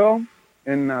with a girl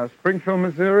in Springfield,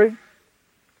 Missouri.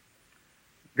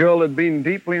 Girl had been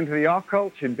deeply into the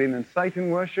occult. She'd been in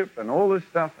Satan worship and all this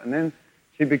stuff. And then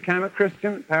she became a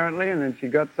Christian, apparently, and then she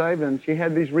got saved, and she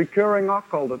had these recurring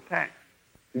occult attacks.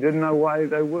 She didn't know why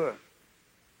they were.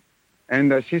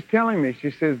 And she's telling me, she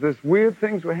says, this weird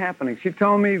things were happening. She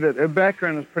told me that her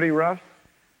background was pretty rough.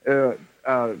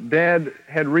 Dad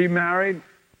had remarried,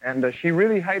 and she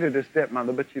really hated her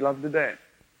stepmother, but she loved her dad.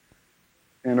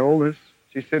 And all this,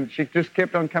 she said she just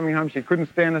kept on coming home. She couldn't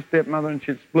stand her stepmother, and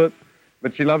she'd split.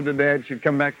 But she loved her dad. She'd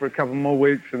come back for a couple more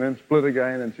weeks and then split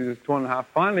again, and she was torn in half.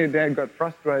 Finally, her dad got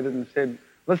frustrated and said,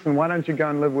 listen, why don't you go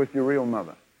and live with your real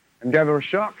mother? And gave her a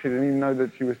shock. She didn't even know that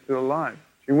she was still alive.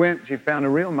 She went, she found her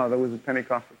real mother was a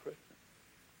Pentecostal Christian.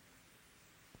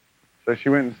 So she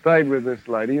went and stayed with this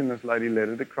lady, and this lady led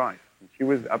her to Christ. And she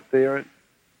was up there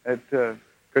at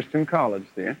Christian College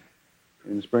there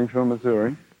in Springfield,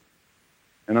 Missouri.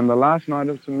 And on the last night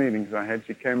of some meetings I had,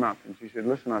 she came up and she said,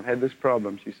 listen, I've had this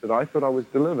problem. She said, I thought I was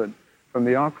delivered from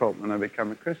the occult when I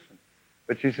became a Christian.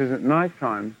 But she says, at night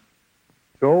times,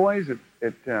 it's always at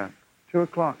 2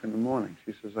 o'clock in the morning.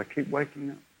 She says, I keep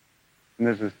waking up. And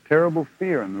there's this terrible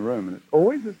fear in the room, and it's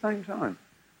always the same time.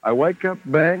 I wake up,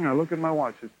 bang, I look at my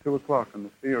watch, it's 2 o'clock, and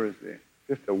the fear is there.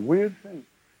 Just a weird thing.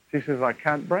 She says, I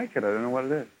can't break it, I don't know what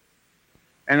it is.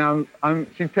 And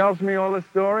she tells me all the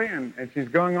story, and she's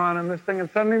going on in this thing, and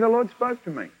suddenly the Lord spoke to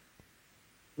me.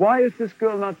 Why is this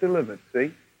girl not delivered,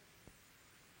 see?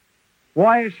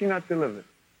 Why is she not delivered?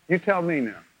 You tell me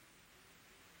now.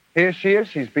 Here she is,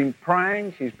 she's been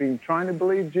praying, she's been trying to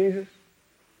believe Jesus.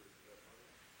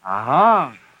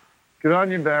 Aha! Good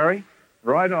on you, Barry.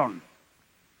 Right on.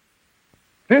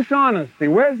 Dishonesty.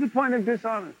 Where's the point of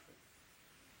dishonesty?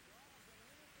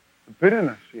 The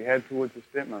bitterness she had towards her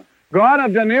stepmother. God,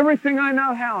 I've done everything I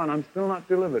know how, and I'm still not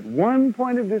delivered. One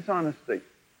point of dishonesty.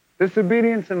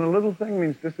 Disobedience in a little thing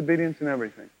means disobedience in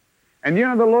everything. And you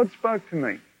know, the Lord spoke to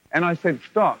me, and I said,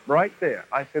 stop, right there.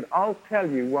 I said, I'll tell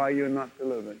you why you're not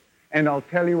delivered, and I'll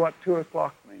tell you what 2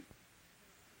 o'clock means.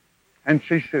 And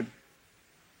she said,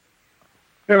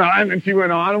 And then she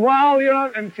went on, well,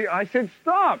 and I said,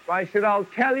 stop. I said, I'll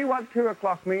tell you what 2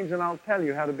 o'clock means, and I'll tell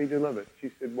you how to be delivered.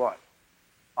 She said, what?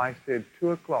 I said,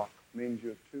 2 o'clock means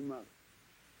you're 2 months.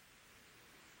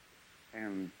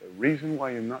 And the reason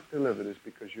why you're not delivered is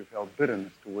because you've held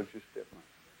bitterness towards your stepmother.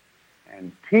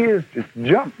 And tears just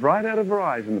jumped right out of her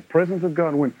eyes, and the presence of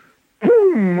God went,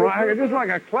 boom, right, just like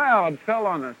a cloud fell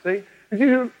on her, see? And she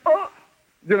said, oh,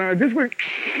 it just went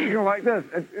like this.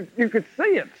 You could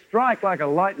see it strike like a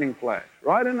lightning flash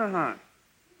right in her heart.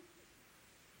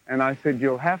 And I said,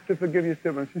 you'll have to forgive your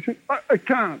stepmother. She said, I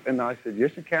can't. And I said,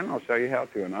 yes, you can. I'll show you how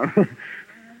to. And I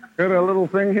got a little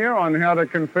thing here on how to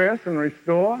confess and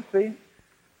restore, see?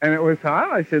 And it was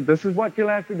hard. I said, this is what you'll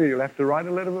have to do. You'll have to write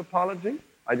a letter of apology.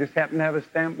 I just happened to have a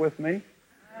stamp with me.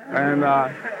 And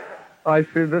I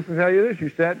said, this is how you do it. She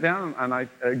sat down, and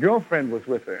a girlfriend was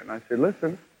with her. And I said,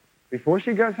 listen, before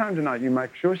she goes home tonight, you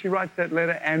make sure she writes that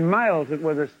letter and mails it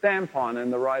with a stamp on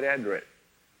and the right address.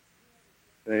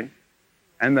 See?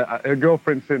 And her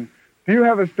girlfriend said, do you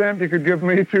have a stamp you could give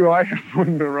me too? I have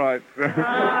one to write.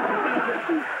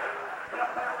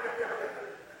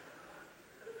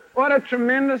 What a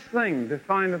tremendous thing to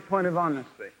find a point of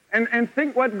honesty. And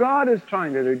think what God is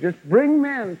trying to do. Just bring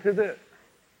men to this.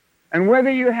 And whether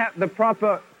you have the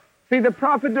proper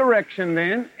direction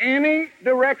then, any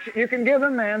direction, you can give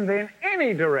a man then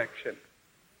any direction.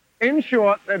 In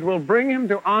short, that will bring him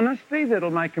to honesty, that will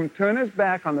make him turn his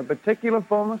back on the particular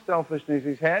form of selfishness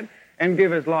he's had and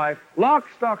give his life lock,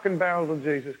 stock, and barrel to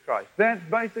Jesus Christ. That's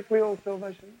basically all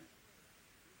salvation is.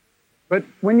 But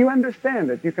when you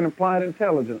understand it, you can apply it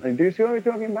intelligently. Do you see what we're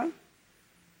talking about?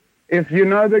 If you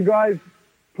know the guy's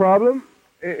problem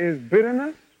is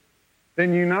bitterness,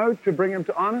 then you know to bring him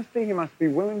to honesty, he must be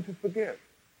willing to forgive.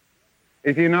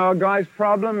 If you know a guy's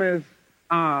problem is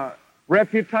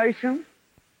reputation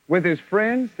with his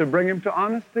friends, to bring him to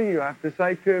honesty, you have to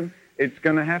say to him, it's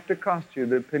going to have to cost you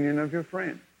the opinion of your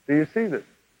friends. Do you see this?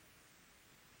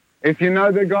 If you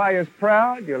know the guy is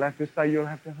proud, you'll have to say you'll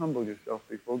have to humble yourself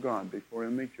before God, before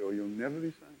he'll meet you, or you'll never be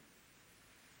saved.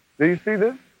 Do you see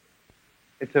this?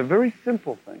 It's a very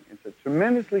simple thing. It's a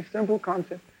tremendously simple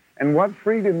concept. And what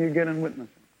freedom you get in witnessing.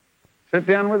 Sit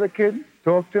down with a kid,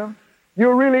 talk to him.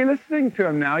 You're really listening to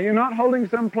him now. You're not holding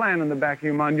some plan in the back of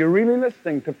your mind. You're really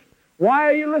listening to... Why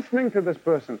are you listening to this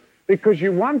person? Because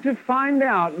you want to find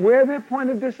out where their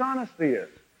point of dishonesty is.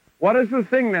 What is the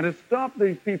thing that has stopped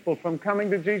these people from coming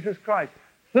to Jesus Christ?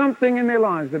 Something in their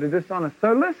lives that are dishonest.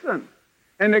 So listen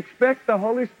and expect the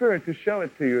Holy Spirit to show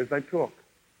it to you as they talk.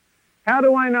 How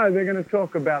do I know they're going to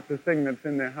talk about the thing that's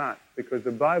in their heart? Because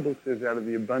the Bible says out of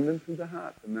the abundance of the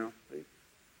heart, the mouth speaks.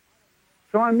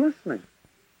 So I'm listening.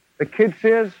 The kid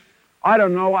says, I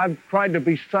don't know, I've tried to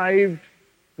be saved.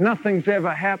 Nothing's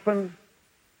ever happened.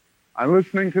 I'm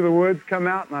listening to the words come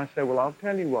out, and I say, well, I'll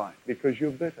tell you why. Because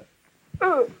you're bitter.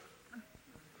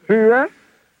 See that?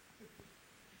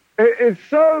 It's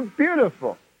so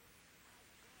beautiful.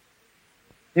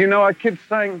 You know, a kid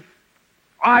saying,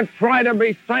 I've tried to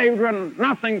be saved and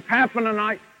nothing's happened,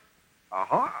 and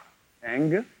aha,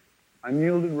 anger,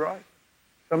 unyielded right.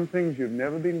 Some things you've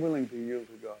never been willing to yield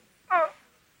to God.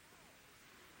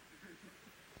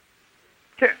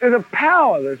 There's a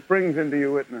power this brings into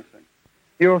your witnessing.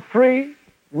 You're free,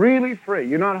 really free.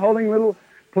 You're not holding little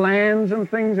plans and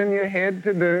things in your head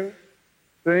to do.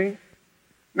 See?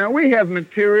 Now, we have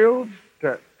materials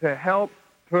to help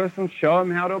persons, show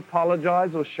them how to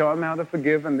apologize or show them how to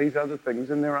forgive and these other things,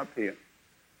 and they're up here.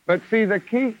 But see, the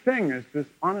key thing is this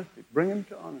honesty. Bring them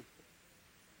to honesty.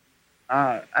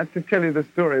 I have to tell you the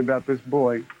story about this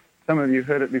boy. Some of you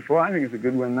heard it before. I think it's a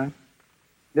good one, though.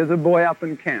 There's a boy up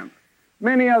in camp.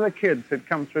 Many other kids had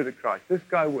come through to Christ. This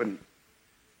guy wouldn't.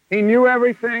 He knew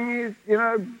everything. He,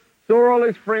 saw all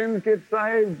his friends get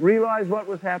saved, realized what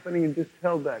was happening, and just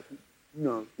held back.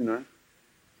 No.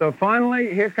 So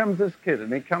finally, here comes this kid,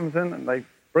 and he comes in, and they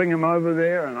bring him over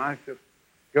there, and I have to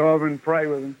go over and pray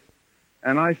with him.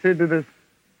 And I said to this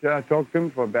guy, I talked to him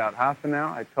for about half an hour.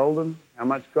 I told him how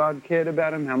much God cared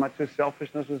about him, how much his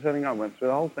selfishness was hurting. I went through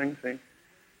the whole thing, see.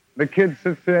 The kid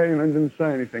sits there, didn't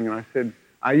say anything, and I said,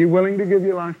 are you willing to give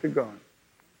your life to God?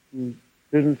 He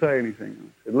didn't say anything.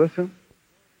 I said, listen,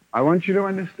 I want you to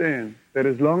understand that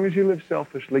as long as you live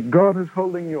selfishly, God is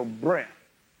holding your breath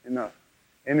in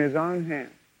His own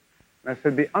hand. And I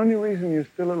said, the only reason you're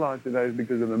still alive today is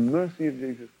because of the mercy of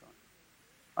Jesus Christ.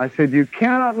 I said, you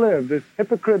cannot live this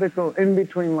hypocritical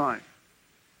in-between life.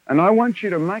 And I want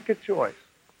you to make a choice.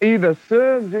 Either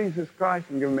serve Jesus Christ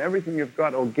and give Him everything you've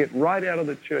got, or get right out of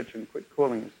the church and quit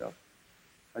calling yourself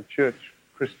a church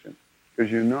Christian,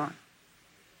 because you're not.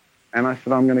 And I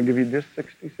said, I'm going to give you just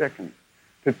 60 seconds.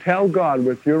 to tell God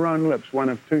with your own lips one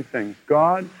of two things.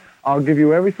 God, I'll give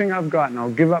you everything I've got and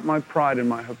I'll give up my pride and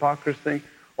my hypocrisy.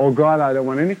 Or God, I don't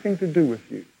want anything to do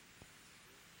with you.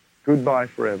 Goodbye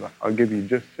forever. I'll give you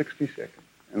just 60 seconds.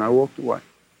 And I walked away.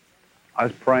 I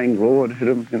was praying, Lord, hit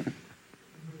him.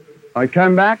 I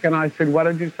came back and I said, what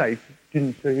did you say? He said,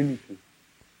 didn't say anything.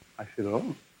 I said,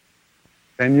 oh.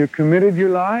 Then you committed your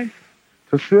life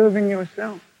to serving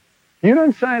yourself. You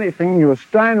don't say anything. You're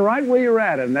staying right where you're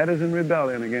at, and that is in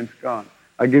rebellion against God.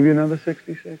 I give you another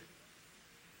 60 seconds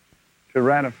to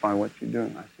ratify what you're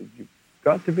doing. I said, you've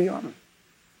got to be honest.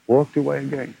 Walked away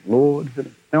again. Lord, hit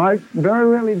him. Now, I very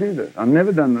rarely do this. I've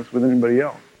never done this with anybody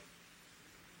else.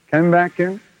 Came back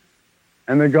in,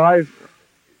 and the guy,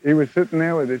 he was sitting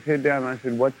there with his head down, and I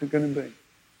said, what's it going to be?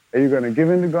 Are you going to give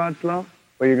in to God's love,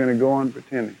 or are you going to go on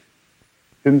pretending?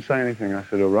 Didn't say anything. I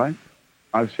said, all right.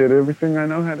 I've said everything I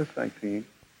know how to say to you.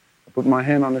 I put my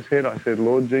hand on his head. I said,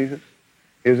 Lord Jesus,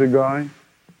 here's a guy.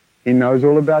 He knows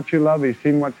all about your love. He's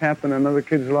seen what's happened in other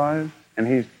kids' lives, and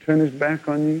he's turned his back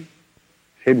on you.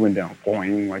 His head went down,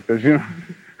 boing, like this, you know.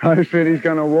 I said, he's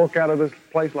going to walk out of this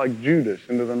place like Judas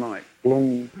into the night.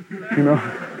 Boom, you know.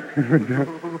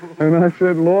 And I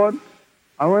said, Lord,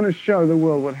 I want to show the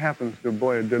world what happens to a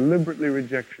boy who deliberately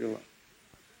rejects your love.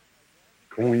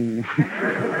 Boing.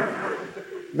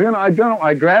 Then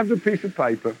I grabbed a piece of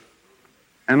paper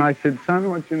and I said, son,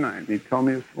 what's your name? He told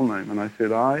me his full name. And I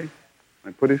said, I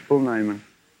put his full name in.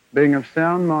 Being of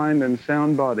sound mind and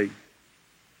sound body,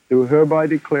 do hereby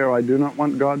declare I do not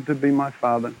want God to be my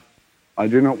Father. I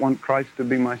do not want Christ to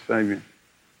be my Savior.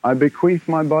 I bequeath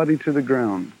my body to the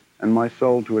ground and my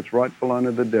soul to its rightful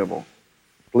owner, the devil.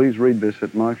 Please read this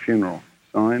at my funeral.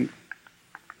 Signed.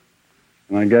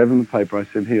 And I gave him the paper. I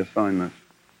said, here, sign this.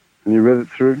 And he read it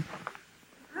through.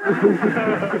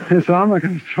 He said, I'm not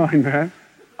going to sign that.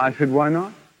 I said, why not?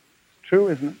 It's true,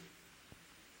 isn't it?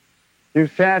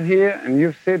 You've sat here and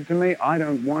you've said to me, I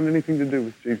don't want anything to do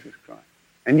with Jesus Christ.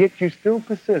 And yet you still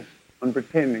persist on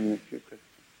pretending that you're Christian.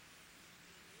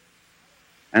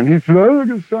 And he said, I'm not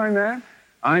going to sign that.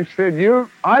 I said,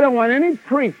 I don't want any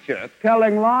preacher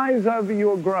telling lies over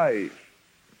your grave.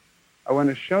 I want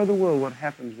to show the world what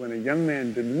happens when a young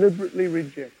man deliberately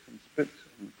rejects and spits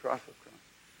on the cross of Christ.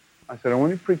 I said, I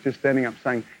want a preacher standing up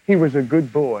saying, he was a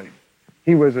good boy.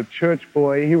 He was a church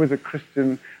boy. He was a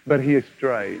Christian, but he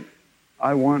strayed.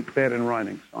 I want that in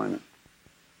writing. Sign it.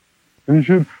 And he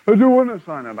said, I don't want to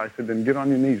sign it. I said, then get on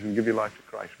your knees and give your life to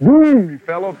Christ. Boom! He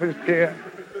fell off his chair,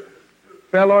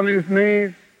 fell on his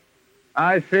knees.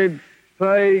 I said,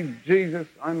 say, Jesus,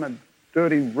 I'm a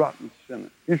dirty, rotten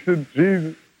sinner. He said,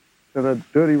 Jesus, said, a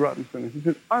dirty, rotten sinner. He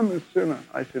said, I'm a sinner.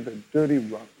 I said, a dirty,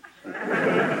 rotten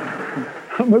sinner.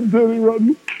 I'm a dirty,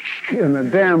 rotten, and the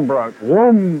dam broke.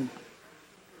 Whoom!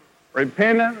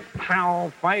 Repentance, power,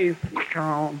 faith,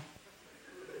 power.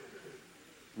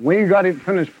 We got it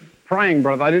finished praying,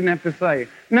 brother. I didn't have to say,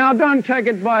 now don't take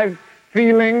it by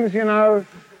feelings, you know.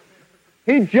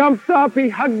 He jumped up, he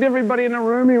hugged everybody in the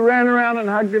room, he ran around and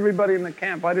hugged everybody in the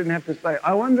camp. I didn't have to say,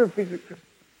 I wonder if he's a Christian.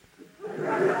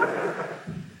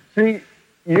 See,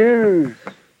 use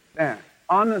that.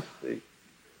 Honesty.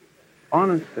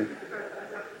 Honesty.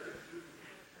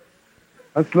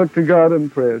 Let's look to God in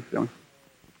prayer, John.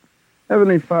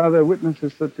 Heavenly Father, witness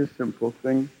is such a simple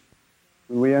thing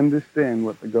when we understand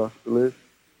what the gospel is.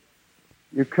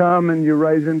 You come and you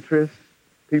raise interest,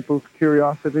 people's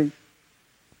curiosity.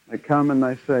 They come and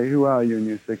they say, who are you? And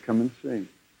you say, come and see. And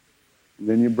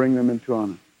then you bring them into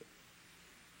honesty.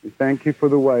 We thank you for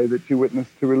the way that you witness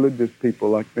to religious people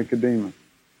like Nicodemus,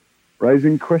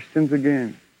 raising questions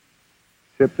again.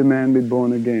 Except a man be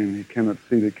born again, he cannot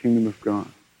see the kingdom of God.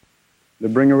 To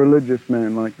bring a religious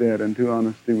man like that into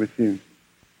honesty with you.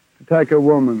 To take a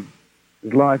woman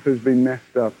whose life has been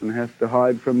messed up and has to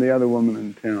hide from the other woman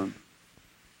in town.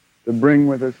 To bring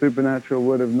with a supernatural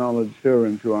word of knowledge her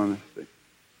into honesty.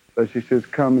 So she says,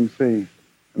 come and see.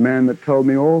 The man that told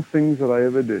me all things that I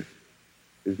ever did.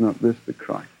 Is not this the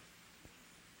Christ?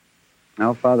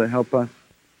 Now, Father, help us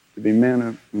to be men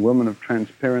and women of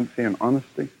transparency and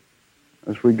honesty.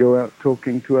 As we go out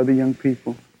talking to other young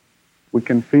people, we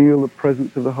can feel the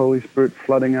presence of the Holy Spirit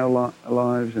flooding our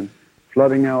lives and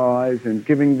flooding our eyes and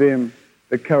giving them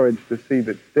the courage to see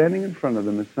that standing in front of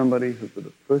them is somebody who for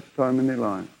the first time in their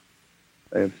lives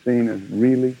they have seen as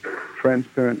really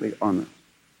transparently honest.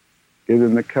 Give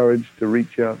them the courage to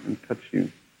reach out and touch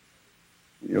you.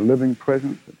 Your living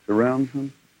presence that surrounds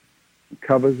them, and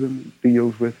covers them, and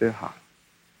deals with their heart.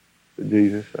 For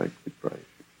Jesus' sake we praise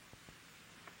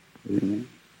you. Amen.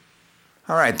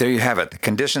 All right, there you have it. The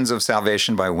Conditions of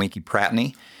Salvation by Winky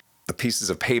Pratney. The pieces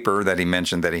of paper that he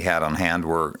mentioned that he had on hand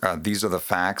were These Are the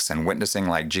Facts and Witnessing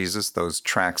Like Jesus. Those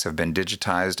tracks have been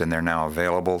digitized and they're now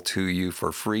available to you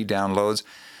for free downloads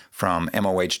from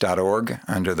MOH.org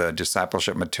under the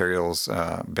Discipleship Materials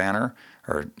banner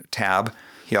or tab.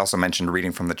 He also mentioned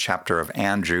reading from the chapter of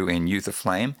Andrew in Youth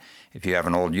Aflame. If you have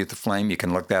an old Youth Aflame, you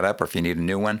can look that up, or if you need a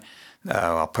new one,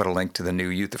 I'll put a link to the new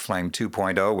Youth Aflame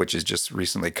 2.0, which has just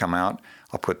recently come out.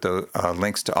 I'll put the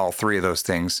links to all three of those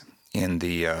things in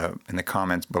the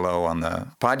comments below on the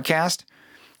podcast.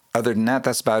 Other than that,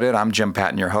 that's about it. I'm Jim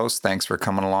Patton, your host. Thanks for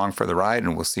coming along for the ride,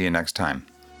 and we'll see you next time.